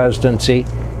to the presidency.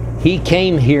 He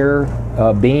came here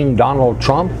being Donald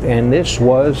Trump, and this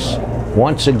was,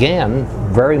 once again,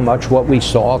 very much what we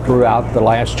saw throughout the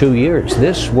last 2 years.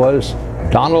 This was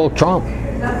Donald Trump.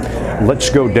 Let's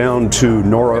go down to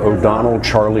Nora O'Donnell,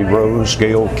 Charlie Rose,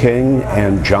 Gayle King,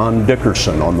 and John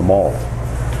Dickerson on the Mall.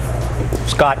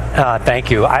 Scott,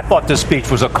 thank you. I thought this speech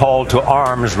was a call to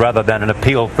arms rather than an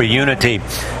appeal for unity.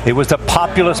 It was a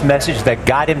populist message that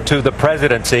got him to the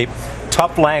presidency.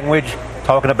 Tough language,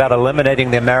 talking about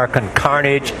eliminating the American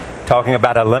carnage, talking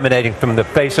about eliminating from the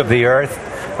face of the earth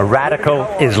a radical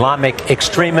Islamic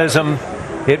extremism.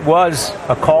 It was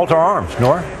a call to arms,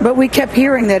 Nora. But we kept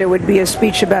hearing that it would be a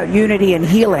speech about unity and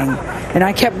healing. And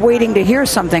I kept waiting to hear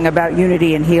something about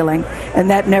unity and healing, and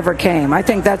that never came. I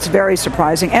think that's very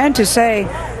surprising. And to say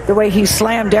the way he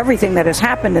slammed everything that has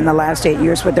happened in the last 8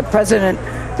 years with the president,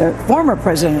 the former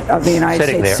president of the United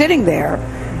States, sitting there,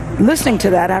 listening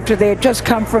to that after they had just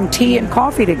come from tea and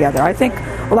coffee together. I think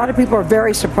a lot of people are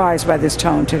very surprised by this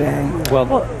tone today.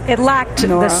 Well, it lacked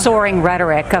the soaring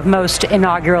rhetoric of most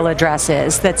inaugural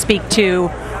addresses that speak to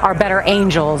our better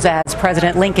angels, as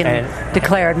President Lincoln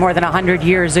declared more than 100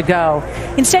 years ago.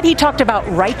 Instead, he talked about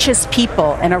righteous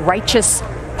people and a righteous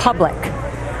public.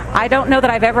 I don't know that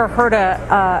I've ever heard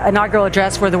an inaugural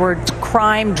address where the words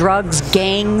crime, drugs,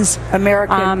 gangs,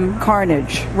 American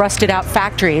carnage, rusted out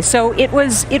factories. So it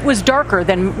was darker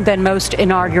than most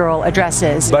inaugural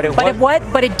addresses.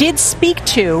 But it did speak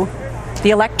to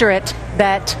the electorate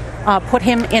that put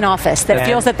him in office, that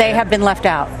feels that they have been left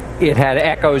out. It had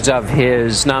echoes of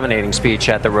his nominating speech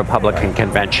at the Republican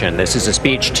convention. This is a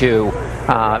speech to,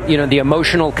 the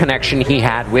emotional connection he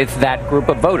had with that group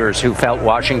of voters who felt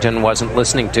Washington wasn't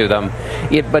listening to them.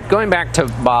 But going back to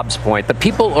Bob's point, the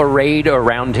people arrayed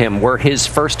around him were his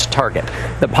first target.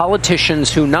 The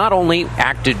politicians who not only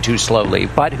acted too slowly,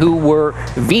 but who were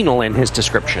venal in his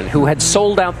description, who had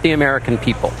sold out the American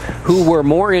people, who were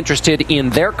more interested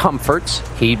in their comforts.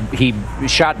 He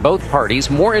shot both parties,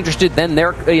 more interested in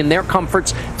their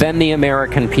comforts than the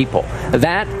American people.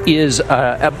 That is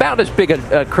about as big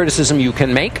a criticism you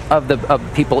can make of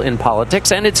people in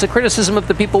politics, and it's a criticism of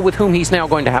the people with whom he's now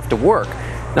going to have to work,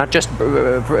 not just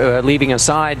leaving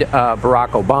aside Barack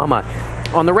Obama.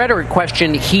 On the rhetoric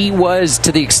question, he was,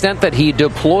 to the extent that he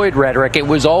deployed rhetoric, it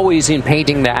was always in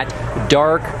painting that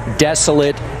dark,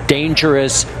 desolate,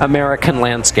 dangerous American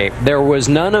landscape. There was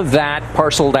none of that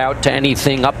parceled out to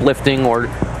anything uplifting or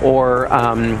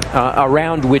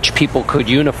around which people could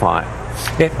unify.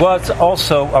 It was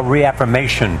also a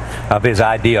reaffirmation of his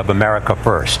idea of America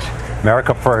first.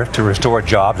 America first to restore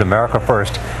jobs, America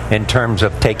first in terms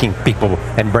of taking people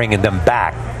and bringing them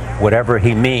back, whatever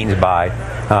he means by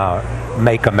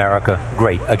make America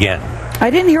great again. I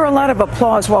didn't hear a lot of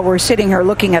applause while we're sitting here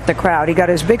looking at the crowd. He got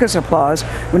his biggest applause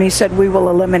when he said, "We will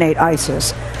eliminate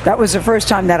ISIS." That was the first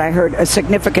time that I heard a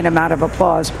significant amount of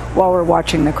applause while we're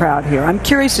watching the crowd here. I'm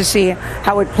curious to see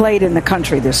how it played in the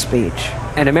country, this speech.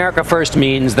 And America First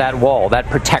means that wall, that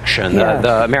protection,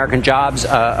 the American jobs,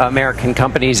 American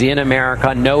companies in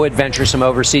America, no adventuresome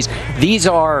overseas. These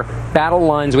are battle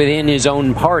lines within his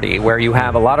own party, where you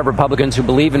have a lot of Republicans who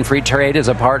believe in free trade as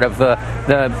a part of the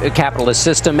capitalist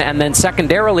system, and then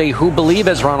secondarily who believe,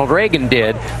 as Ronald Reagan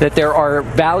did, that there are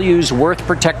values worth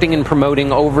protecting and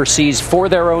promoting overseas for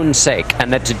their own sake,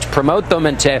 and that to promote them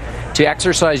and to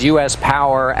exercise U.S.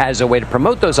 power as a way to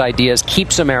promote those ideas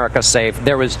keeps America safe.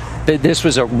 This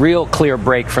was a real clear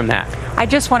break from that. I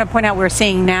just want to point out we're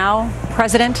seeing now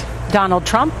President Donald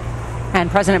Trump and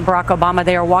President Barack Obama.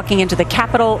 They are walking into the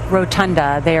Capitol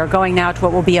Rotunda. They are going now to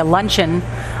what will be a luncheon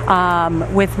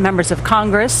with members of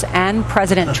Congress and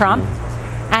President Trump.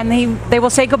 And they will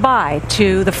say goodbye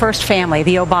to the first family,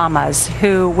 the Obamas,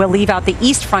 who will leave out the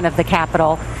east front of the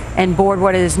Capitol and board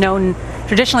what is known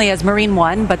traditionally as Marine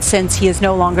One, but since he is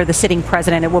no longer the sitting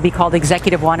president, it will be called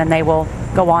Executive One, and they will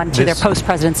go on to their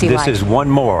post-presidency life. This is one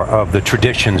more of the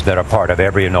traditions that are part of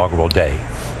every inaugural day.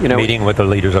 Meeting with the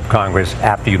leaders of Congress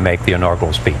after you make the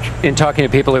inaugural speech. In talking to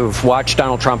people who've watched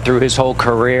Donald Trump through his whole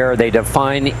career, they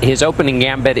define his opening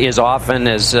gambit is often,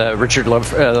 as Richard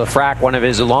Lefrak, one of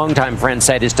his longtime friends,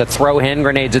 said, is to throw hand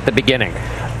grenades at the beginning,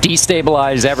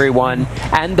 destabilize everyone,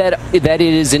 and that it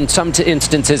is in some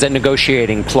instances a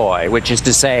negotiating ploy, which is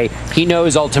to say he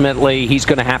knows ultimately he's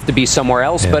going to have to be somewhere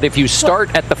else, but if you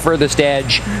start at the furthest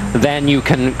edge, then you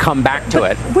can come back to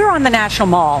it. We're on the National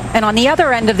Mall, and on the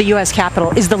other end of the U.S.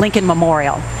 Capitol is the Lincoln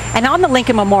Memorial. And on the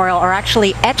Lincoln Memorial are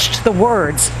actually etched the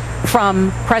words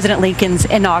from President Lincoln's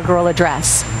inaugural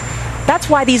address. That's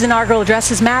why these inaugural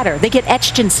addresses matter. They get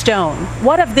etched in stone.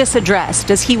 What of this address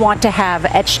does he want to have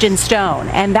etched in stone?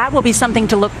 And that will be something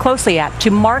to look closely at,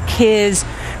 to mark his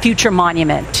future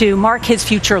monument, to mark his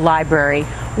future library.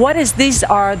 These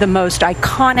are the most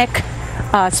iconic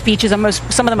speeches, some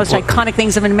of the most iconic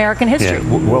things of American history.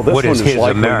 Well, this one is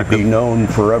likely to be known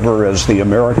forever as the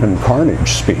American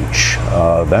Carnage speech.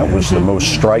 That was the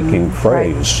most striking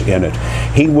phrase in it.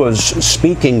 He was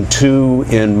speaking to,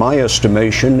 in my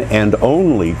estimation, and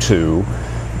only to,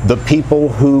 the people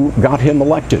who got him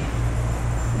elected.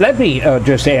 Let me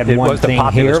just add one thing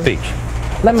here.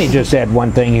 Let me just add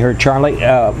one thing here, Charlie.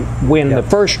 When the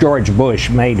first George Bush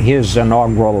made his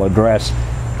inaugural address,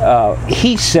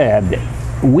 he said,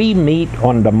 "We meet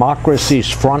on democracy's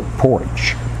front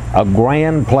porch, a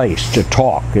grand place to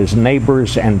talk as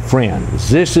neighbors and friends.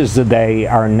 This is the day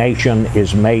our nation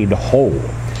is made whole."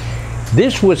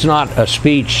 This was not a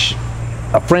speech,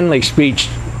 a friendly speech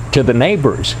to the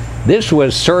neighbors. This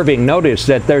was serving notice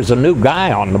that there's a new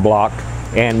guy on the block,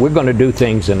 and we're going to do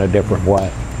things in a different way.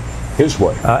 His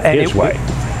way. His way.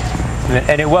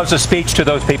 And it was a speech to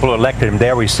those people who elected him.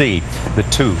 There we see the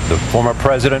former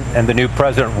president and the new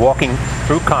president walking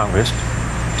through Congress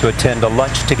to attend a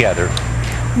lunch together.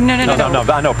 No.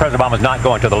 I know President Obama's not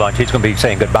going to the lunch. He's going to be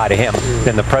saying goodbye to him.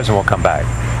 Then the president will come back.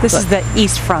 This is the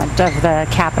east front of the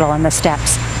Capitol and the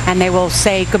steps, and they will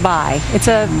say goodbye. It's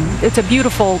a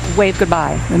beautiful wave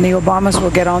goodbye. And the Obamas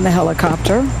will get on the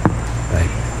helicopter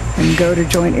and go to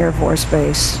Joint Air Force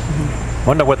Base.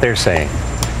 Wonder what they're saying.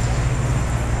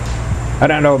 I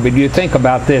don't know, but you think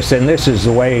about this, and this is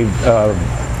the way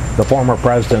the former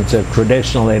presidents have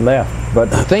traditionally left. But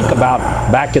think about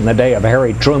back in the day of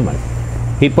Harry Truman.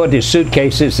 He put his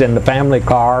suitcases in the family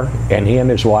car, and he and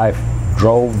his wife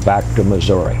drove back to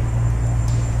Missouri.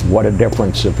 What a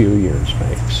difference a few years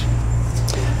makes.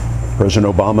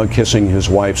 President Obama kissing his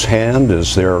wife's hand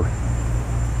as they're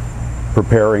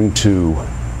preparing to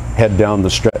head down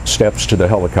the steps to the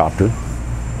helicopter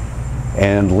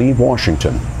and leave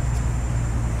Washington.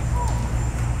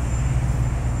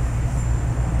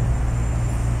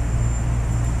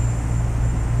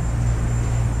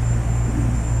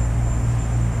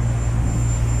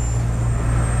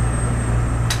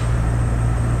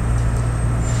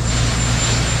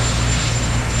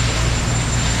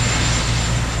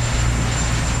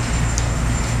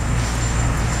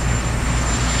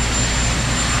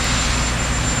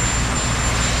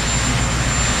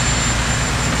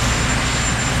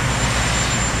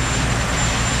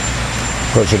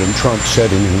 President Trump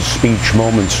said in his speech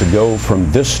moments ago,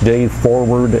 "From this day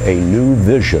forward, a new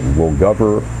vision will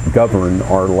govern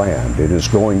our land. It is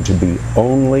going to be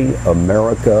only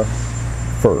America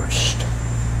first."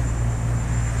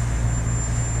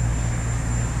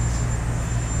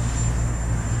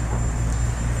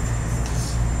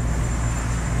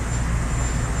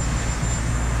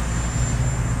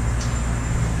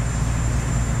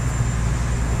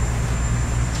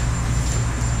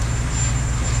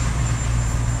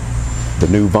 The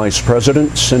new vice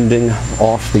president sending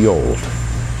off the old.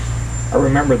 I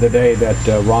remember the day that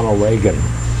Ronald Reagan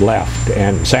left,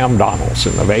 and Sam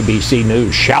Donaldson of ABC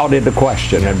News shouted the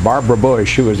question, and Barbara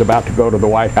Bush, who was about to go to the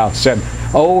White House, said,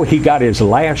 "Oh, he got his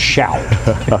last shout."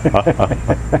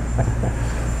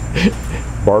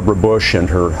 Barbara Bush and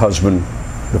her husband,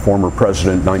 the former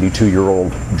president,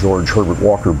 92-year-old George Herbert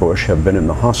Walker Bush, have been in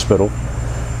the hospital.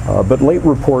 But late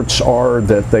reports are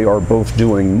that they are both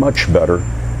doing much better.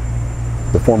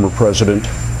 The former president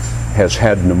has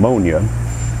had pneumonia,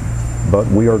 but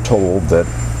we are told that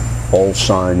all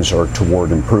signs are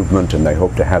toward improvement, and they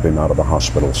hope to have him out of the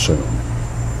hospital soon.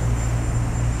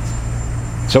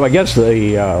 So I guess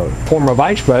the former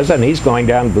vice president, he's going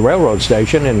down to the railroad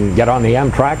station and get on the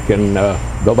Amtrak and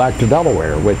go back to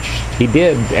Delaware, which he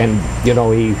did, and you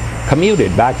know, he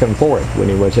commuted back and forth when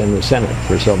he was in the Senate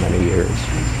for so many years.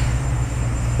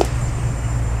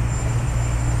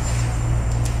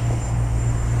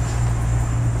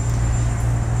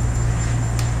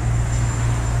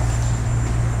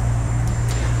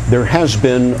 There has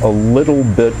been a little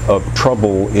bit of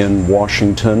trouble in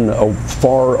Washington.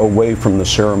 Far away from the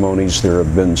ceremonies, there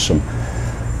have been some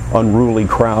unruly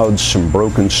crowds, some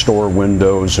broken store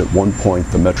windows. At one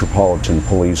point, the Metropolitan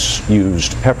Police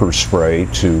used pepper spray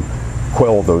to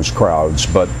quell those crowds,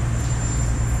 but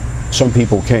some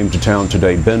people came to town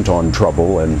today bent on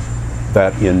trouble, and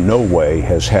that in no way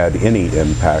has had any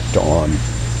impact on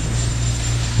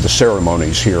the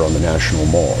ceremonies here on the National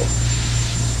Mall.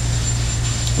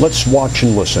 Let's watch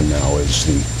and listen now as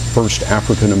the first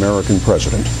African-American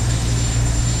president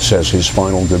says his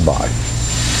final goodbye.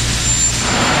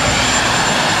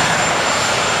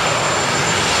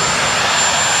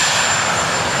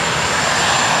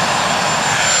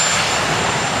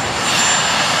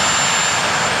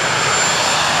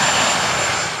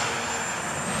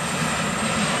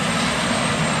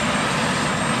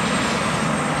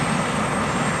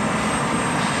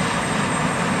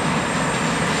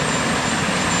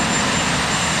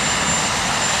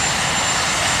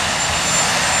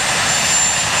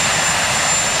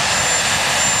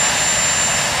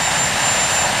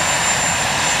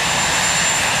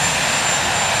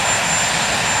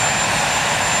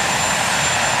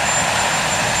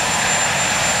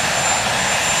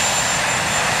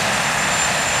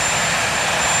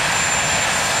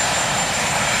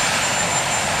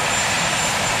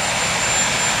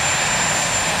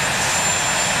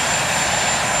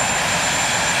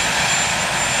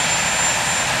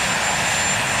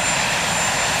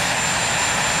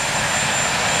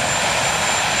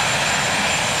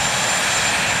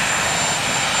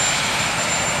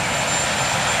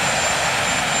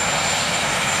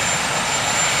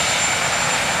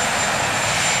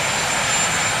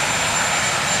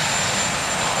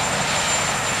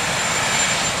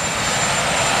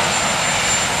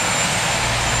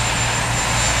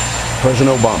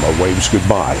 President Obama waves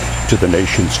goodbye to the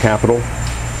nation's capital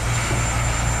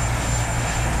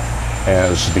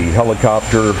as the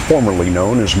helicopter formerly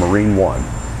known as Marine One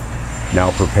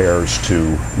now prepares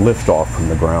to lift off from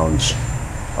the grounds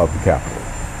of the Capitol.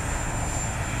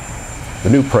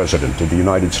 The new President of the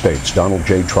United States, Donald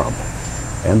J. Trump,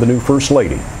 and the new First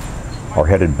Lady are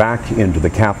headed back into the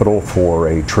Capitol for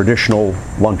a traditional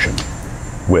luncheon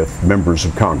with members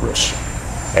of Congress.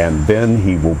 And then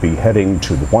he will be heading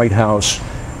to the White House,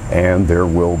 and there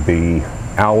will be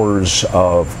hours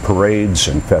of parades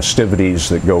and festivities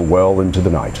that go well into the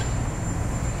night.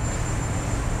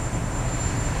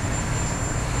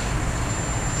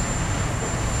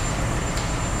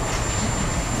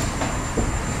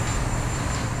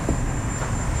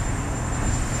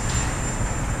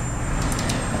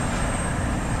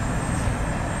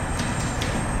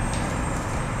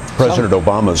 President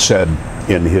Obama said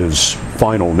in his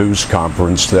final news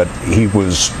conference that he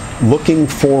was looking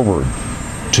forward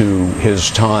to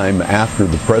his time after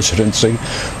the presidency.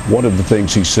 One of the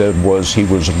things he said was he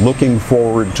was looking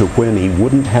forward to when he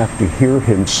wouldn't have to hear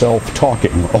himself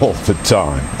talking all the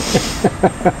time.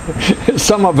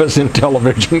 Some of us in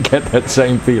television get that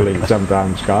same feeling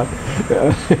sometimes, Scott.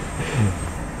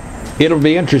 It'll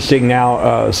be interesting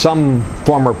now. Some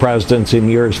former presidents in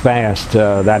years past,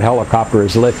 that helicopter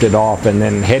is lifted off and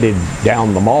then headed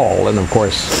down the mall. And of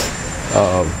course,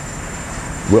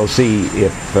 we'll see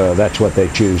if that's what they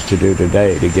choose to do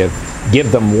today, to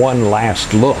give them one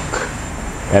last look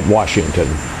at Washington,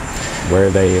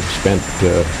 where they have spent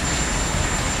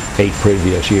 8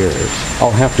 previous years.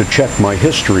 I'll have to check my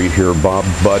history here, Bob,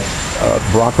 but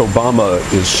Barack Obama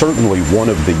is certainly one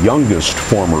of the youngest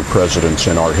former presidents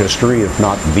in our history, if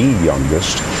not the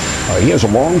youngest. He has a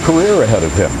long career ahead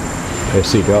of him.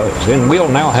 Yes, he does. And we'll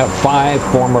now have 5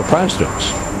 former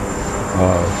presidents,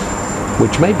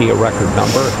 which may be a record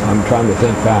number. I'm trying to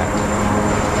think back.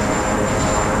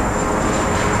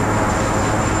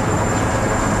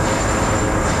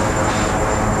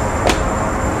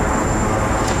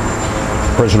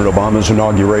 President Obama's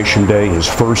inauguration day, his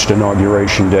first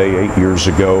inauguration day 8 years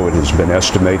ago. It has been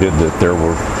estimated that there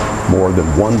were more than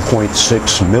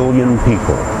 1.6 million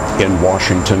people in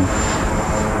Washington.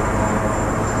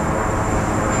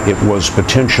 It was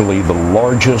potentially the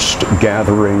largest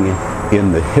gathering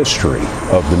in the history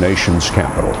of the nation's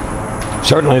capital.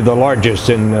 Certainly the largest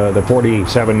in the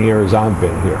 47 years I've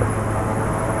been here.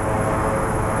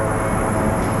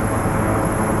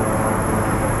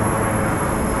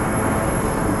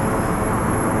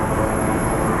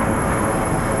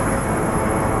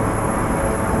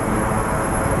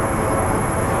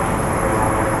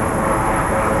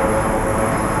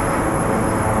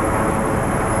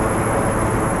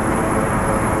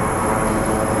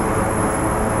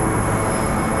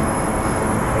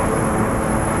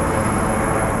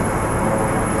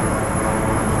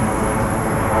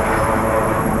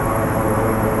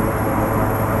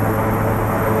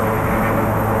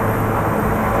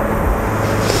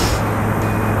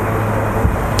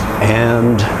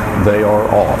 And they are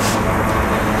off.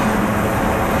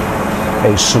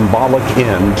 A symbolic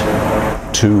end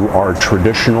to our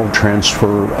traditional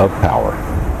transfer of power.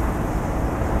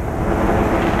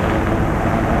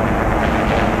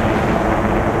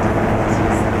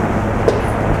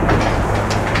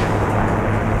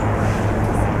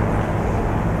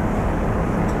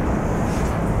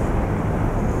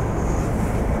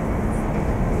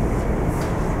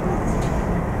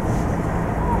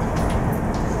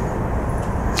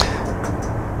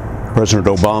 President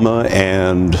Obama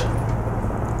and,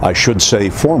 I should say,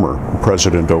 former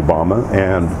President Obama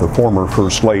and the former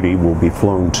First Lady will be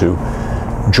flown to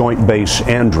Joint Base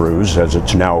Andrews, as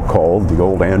it's now called, the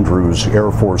old Andrews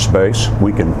Air Force Base.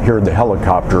 We can hear the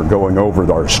helicopter going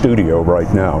over our studio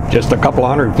right now. Just a couple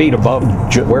 100 feet above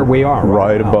where we are.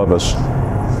 Right above us.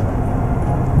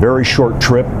 Very short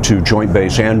trip to Joint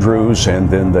Base Andrews,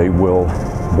 and then they will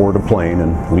board a plane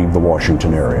and leave the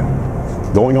Washington area.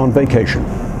 Going on vacation.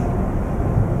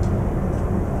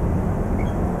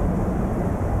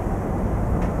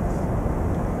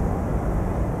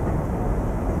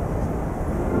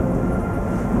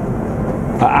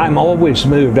 I'm always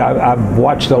moved. I've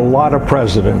watched a lot of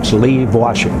presidents leave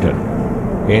Washington,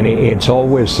 and it's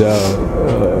always a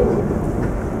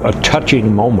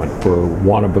touching moment, for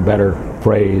want of a better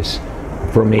phrase,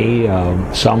 for me.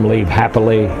 Some leave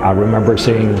happily. I remember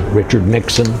seeing Richard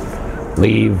Nixon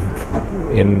leave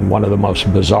in one of the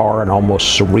most bizarre and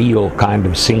almost surreal kind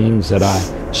of scenes that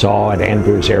I saw at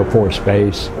Andrews Air Force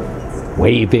Base,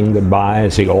 waving goodbye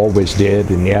as he always did,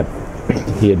 and yet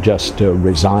he had just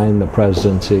resigned the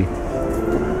presidency.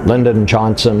 Lyndon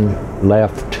Johnson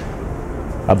left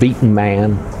a beaten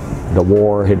man. The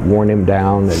war had worn him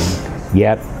down, and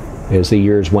yet, as the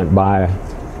years went by,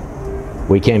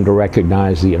 we came to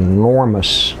recognize the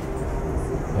enormous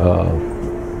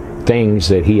things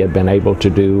that he had been able to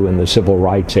do in the civil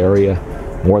rights area.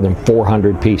 More than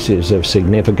 400 pieces of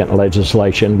significant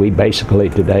legislation. We basically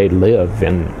today live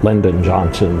in Lyndon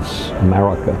Johnson's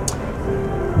America.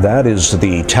 That is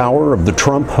the tower of the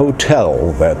Trump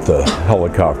Hotel that the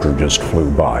helicopter just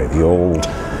flew by, the old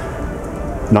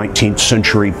 19th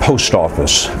century post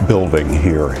office building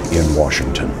here in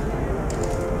Washington.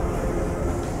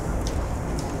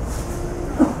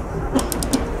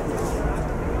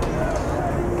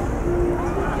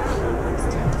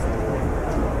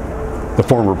 The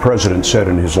former president said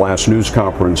in his last news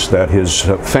conference that his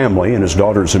family, and his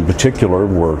daughters in particular,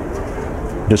 were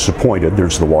disappointed.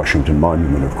 There's the Washington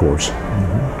Monument, of course.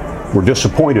 We're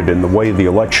disappointed in the way the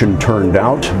election turned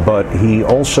out, but he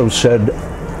also said,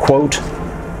 quote,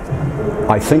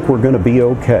 "I think we're going to be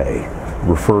okay,"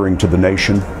 referring to the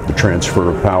nation, the transfer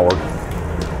of power.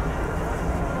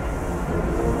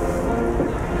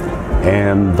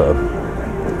 And the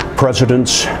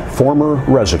president's former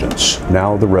residence,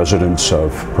 now the residence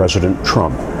of President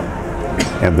Trump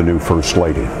and the new First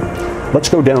Lady. Let's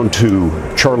go down to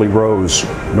Charlie Rose,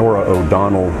 Nora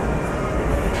O'Donnell,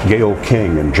 Gayle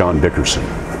King, and John Dickerson.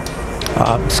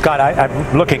 Scott,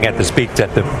 I'm looking at the speech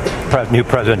that the new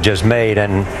president just made,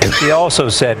 and he also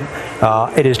said,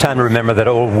 it is time to remember that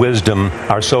old wisdom.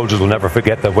 Our soldiers will never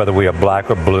forget that whether we are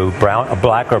black or blue,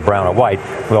 black or brown or white,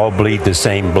 we all bleed the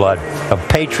same blood of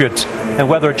patriots. And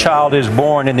whether a child is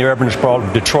born in the urban sprawl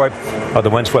of Detroit or the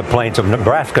windswept plains of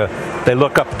Nebraska, they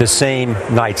look up at the same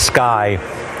night sky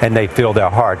and they fill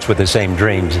their hearts with the same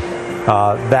dreams.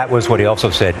 That was what he also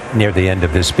said near the end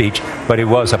of his speech, but it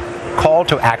was a call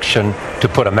to action to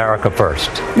put America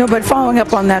first. No, but following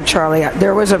up on that, Charlie,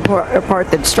 there was a part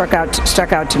that stuck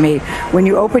out to me. When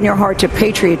you open your heart to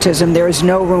patriotism, there is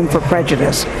no room for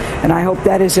prejudice. And I hope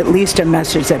that is at least a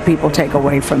message that people take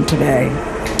away from today.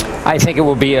 I think it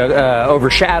will be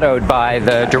overshadowed by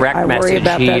the direct message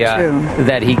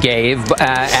that he gave,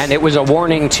 and it was a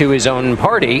warning to his own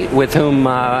party, with whom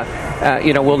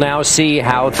we'll now see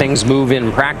how things move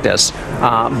in practice.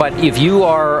 But if you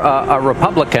are a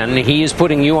Republican, he is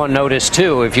putting you on notice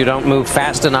too. If you don't move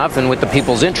fast enough and with the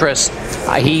people's interests,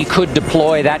 he could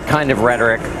deploy that kind of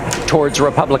rhetoric towards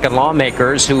Republican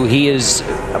lawmakers, who he is,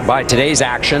 by today's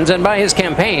actions and by his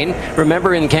campaign.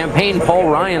 Remember, in campaign, Paul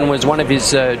Ryan was one of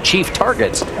his chief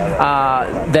targets,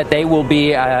 that they will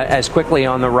be as quickly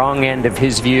on the wrong end of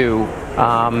his view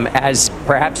as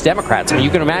perhaps Democrats. I mean,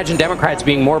 you can imagine Democrats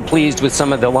being more pleased with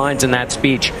some of the lines in that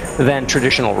speech than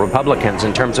traditional Republicans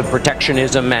in terms of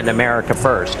protectionism and America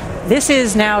first. This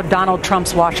is now Donald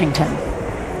Trump's Washington.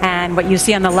 And what you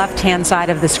see on the left-hand side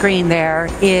of the screen there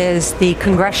is the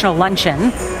congressional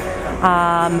luncheon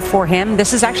for him.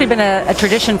 This has actually been a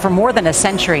tradition for more than a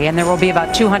century, and there will be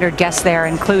about 200 guests there,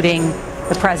 including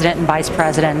the president and vice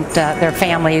president, their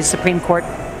families, Supreme Court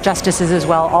justices as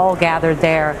well, all gathered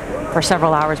there for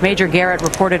several hours. Major Garrett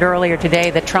reported earlier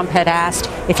today that Trump had asked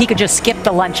if he could just skip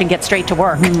the lunch and get straight to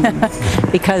work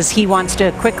because he wants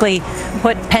to quickly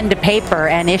put pen to paper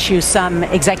and issue some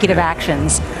executive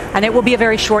actions. And it will be a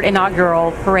very short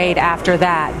inaugural parade after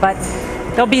that. But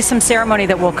there'll be some ceremony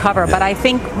that we'll cover. But I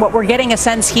think what we're getting a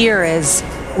sense here is,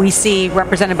 we see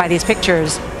represented by these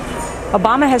pictures,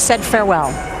 Obama has said farewell.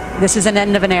 This is an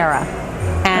end of an era.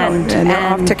 And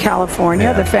they're off to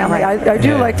California, the family. I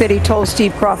do like that he told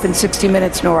Steve Kroft in 60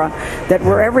 Minutes, Nora, that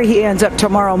wherever he ends up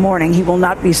tomorrow morning, he will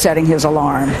not be setting his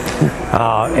alarm.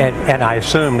 And I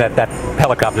assume that that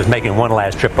helicopter is making one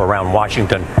last trip around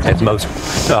Washington, as most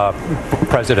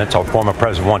presidents or former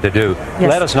presidents want to do. Yes.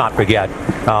 Let us not forget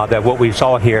that what we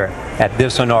saw here at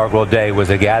this inaugural day was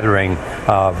a gathering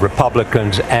of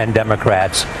Republicans and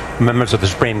Democrats, members of the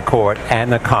Supreme Court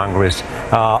and the Congress,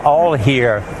 all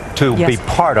here to be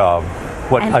part of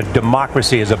what a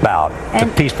democracy is about, the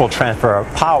peaceful transfer of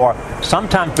power,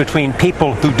 sometimes between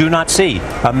people who do not see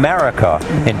America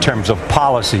in terms of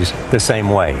policies the same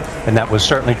way. And that was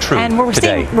certainly true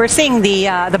today. We're seeing the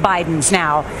Bidens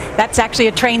now. That's actually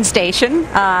a train station.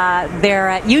 They're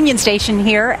at Union Station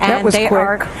here, and that was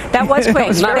quick. That was quick.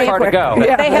 It's not far to go.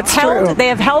 Yeah, they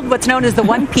have held what's known as the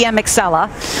 1 p.m. Excella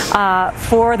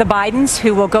for the Bidens,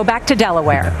 who will go back to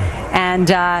Delaware. And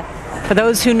for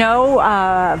those who know,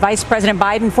 Vice President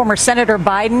Biden, former Senator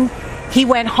Biden, he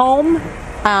went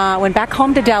back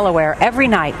home to Delaware every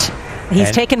night.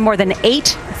 He's taken more than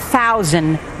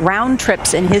 8,000 round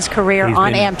trips in his career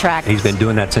on Amtrak. He's been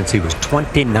doing that since he was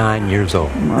 29 years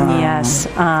old. Yes.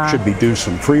 Should be do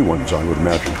some free ones, I would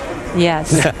imagine.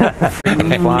 Yes.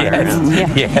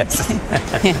 Yes.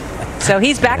 So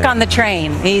he's back on the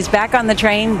train. He's back on the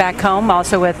train back home,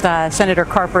 also with Senator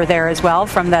Carper there as well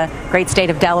from the great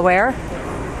state of Delaware.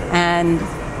 And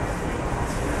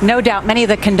no doubt many of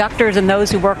the conductors and those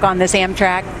who work on this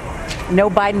Amtrak know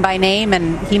Biden by name,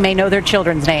 and he may know their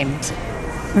children's names.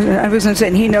 I was going to say,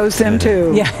 and he knows them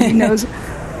too. Yeah. He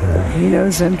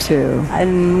knows them too.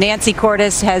 And Nancy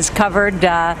Cordes has covered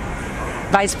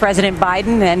Vice President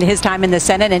Biden and his time in the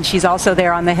Senate, and she's also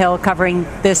there on the Hill covering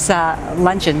this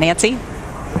luncheon. Nancy?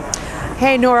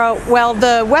 Hey, Nora. Well,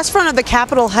 the west front of the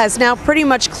Capitol has now pretty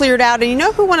much cleared out, and you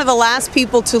know who one of the last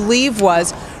people to leave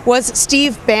was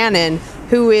Steve Bannon,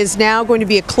 who is now going to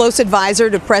be a close advisor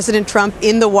to President Trump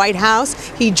in the White House.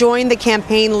 He joined the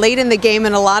campaign late in the game,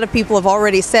 and a lot of people have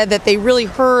already said that they really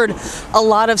heard a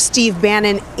lot of Steve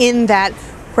Bannon in that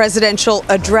presidential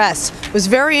address. It was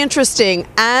very interesting.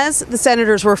 As the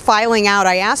senators were filing out,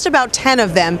 I asked about 10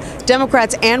 of them,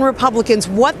 Democrats and Republicans,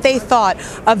 what they thought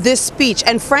of this speech.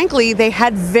 And frankly, they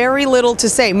had very little to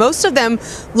say. Most of them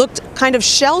looked kind of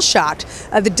shell-shocked.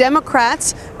 The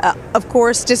Democrats, of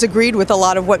course, disagreed with a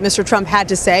lot of what Mr. Trump had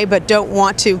to say, but don't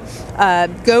want to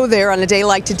go there on a day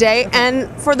like today. And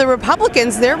for the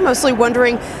Republicans, they're mostly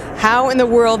wondering how in the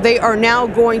world they are now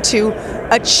going to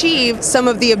achieve some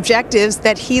of the objectives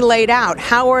that he laid out.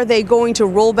 How are they going to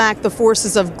roll back the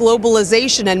forces of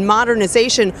globalization and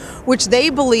modernization, which they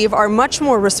believe are much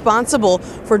more responsible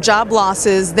for job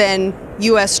losses than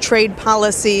U.S. trade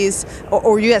policies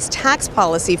or U.S. tax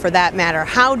policy for that matter?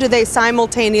 How do they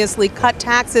simultaneously cut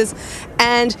taxes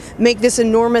and make this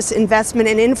enormous investment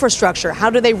in infrastructure? How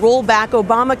do they roll back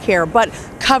Obamacare but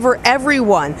cover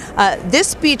everyone? This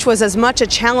speech was as much a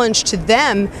challenge to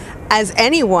them as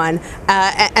anyone,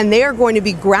 and they are going to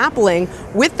be grappling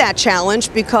with that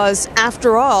challenge because,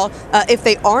 after all, if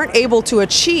they aren't able to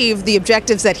achieve the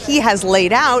objectives that he has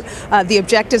laid out, the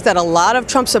objectives that a lot of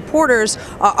Trump supporters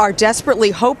are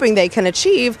desperately hoping they can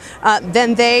achieve,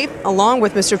 then they, along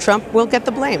with Mr. Trump, will get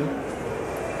the blame.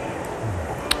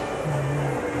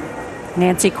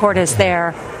 Nancy Cordes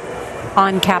there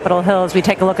on Capitol Hill as we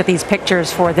take a look at these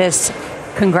pictures for this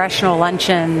congressional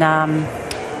luncheon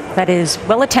that is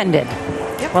well attended.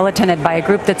 Well attended by a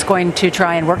group that's going to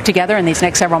try and work together in these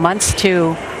next several months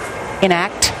to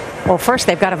enact. Well, first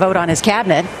they've got to vote on his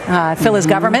cabinet, fill his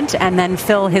government, and then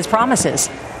fill his promises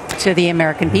to the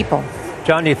American people.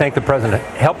 John, do you think the president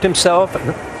helped himself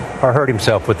or hurt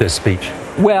himself with this speech?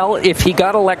 Well, if he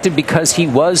got elected because he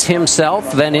was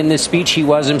himself, then in this speech he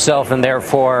was himself, and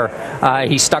therefore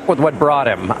he stuck with what brought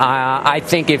him. I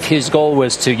think if his goal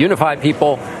was to unify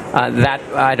people,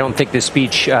 I don't think this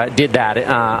speech did that.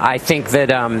 I think that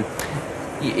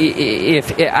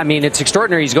it's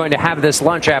extraordinary. He's going to have this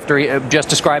lunch after just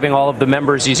describing all of the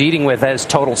members he's eating with as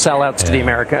total sellouts to the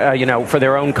America, for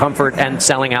their own comfort and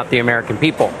selling out the American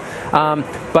people.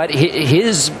 But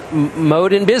his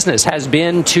mode in business has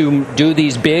been to do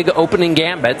these big opening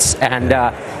gambits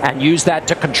and use that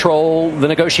to control the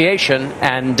negotiation.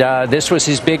 And this was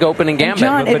his big opening gambit.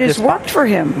 John, it has worked for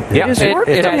him. Yeah, it's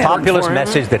a populist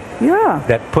message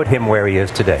that put him where he is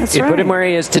today. It put him where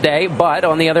he is today. But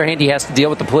on the other hand, he has to deal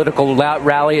with the political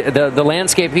rally, the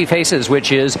landscape he faces,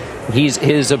 which is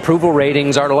his approval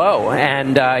ratings are low,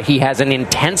 and he has an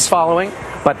intense following.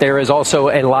 But there is also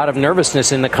a lot of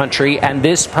nervousness in the country, and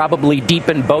this probably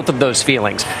deepened both of those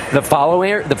feelings. The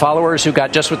followers who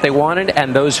got just what they wanted,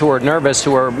 and those who are nervous,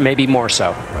 who are maybe more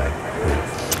so. Right.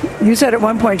 You said at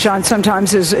one point, John,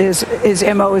 sometimes his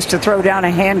MO is to throw down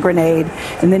a hand grenade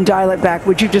and then dial it back.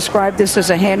 Would you describe this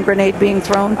as a hand grenade being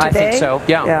thrown today? I think so,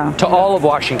 yeah. To all of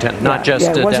Washington, not just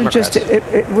it wasn't Democrats.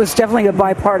 It was definitely a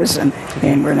bipartisan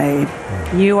hand grenade.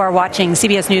 You are watching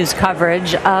CBS News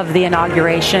coverage of the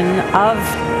inauguration of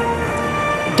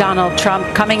Donald Trump.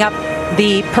 Coming up,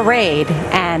 the parade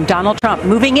and Donald Trump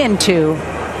moving into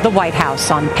the White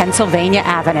House on Pennsylvania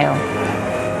Avenue.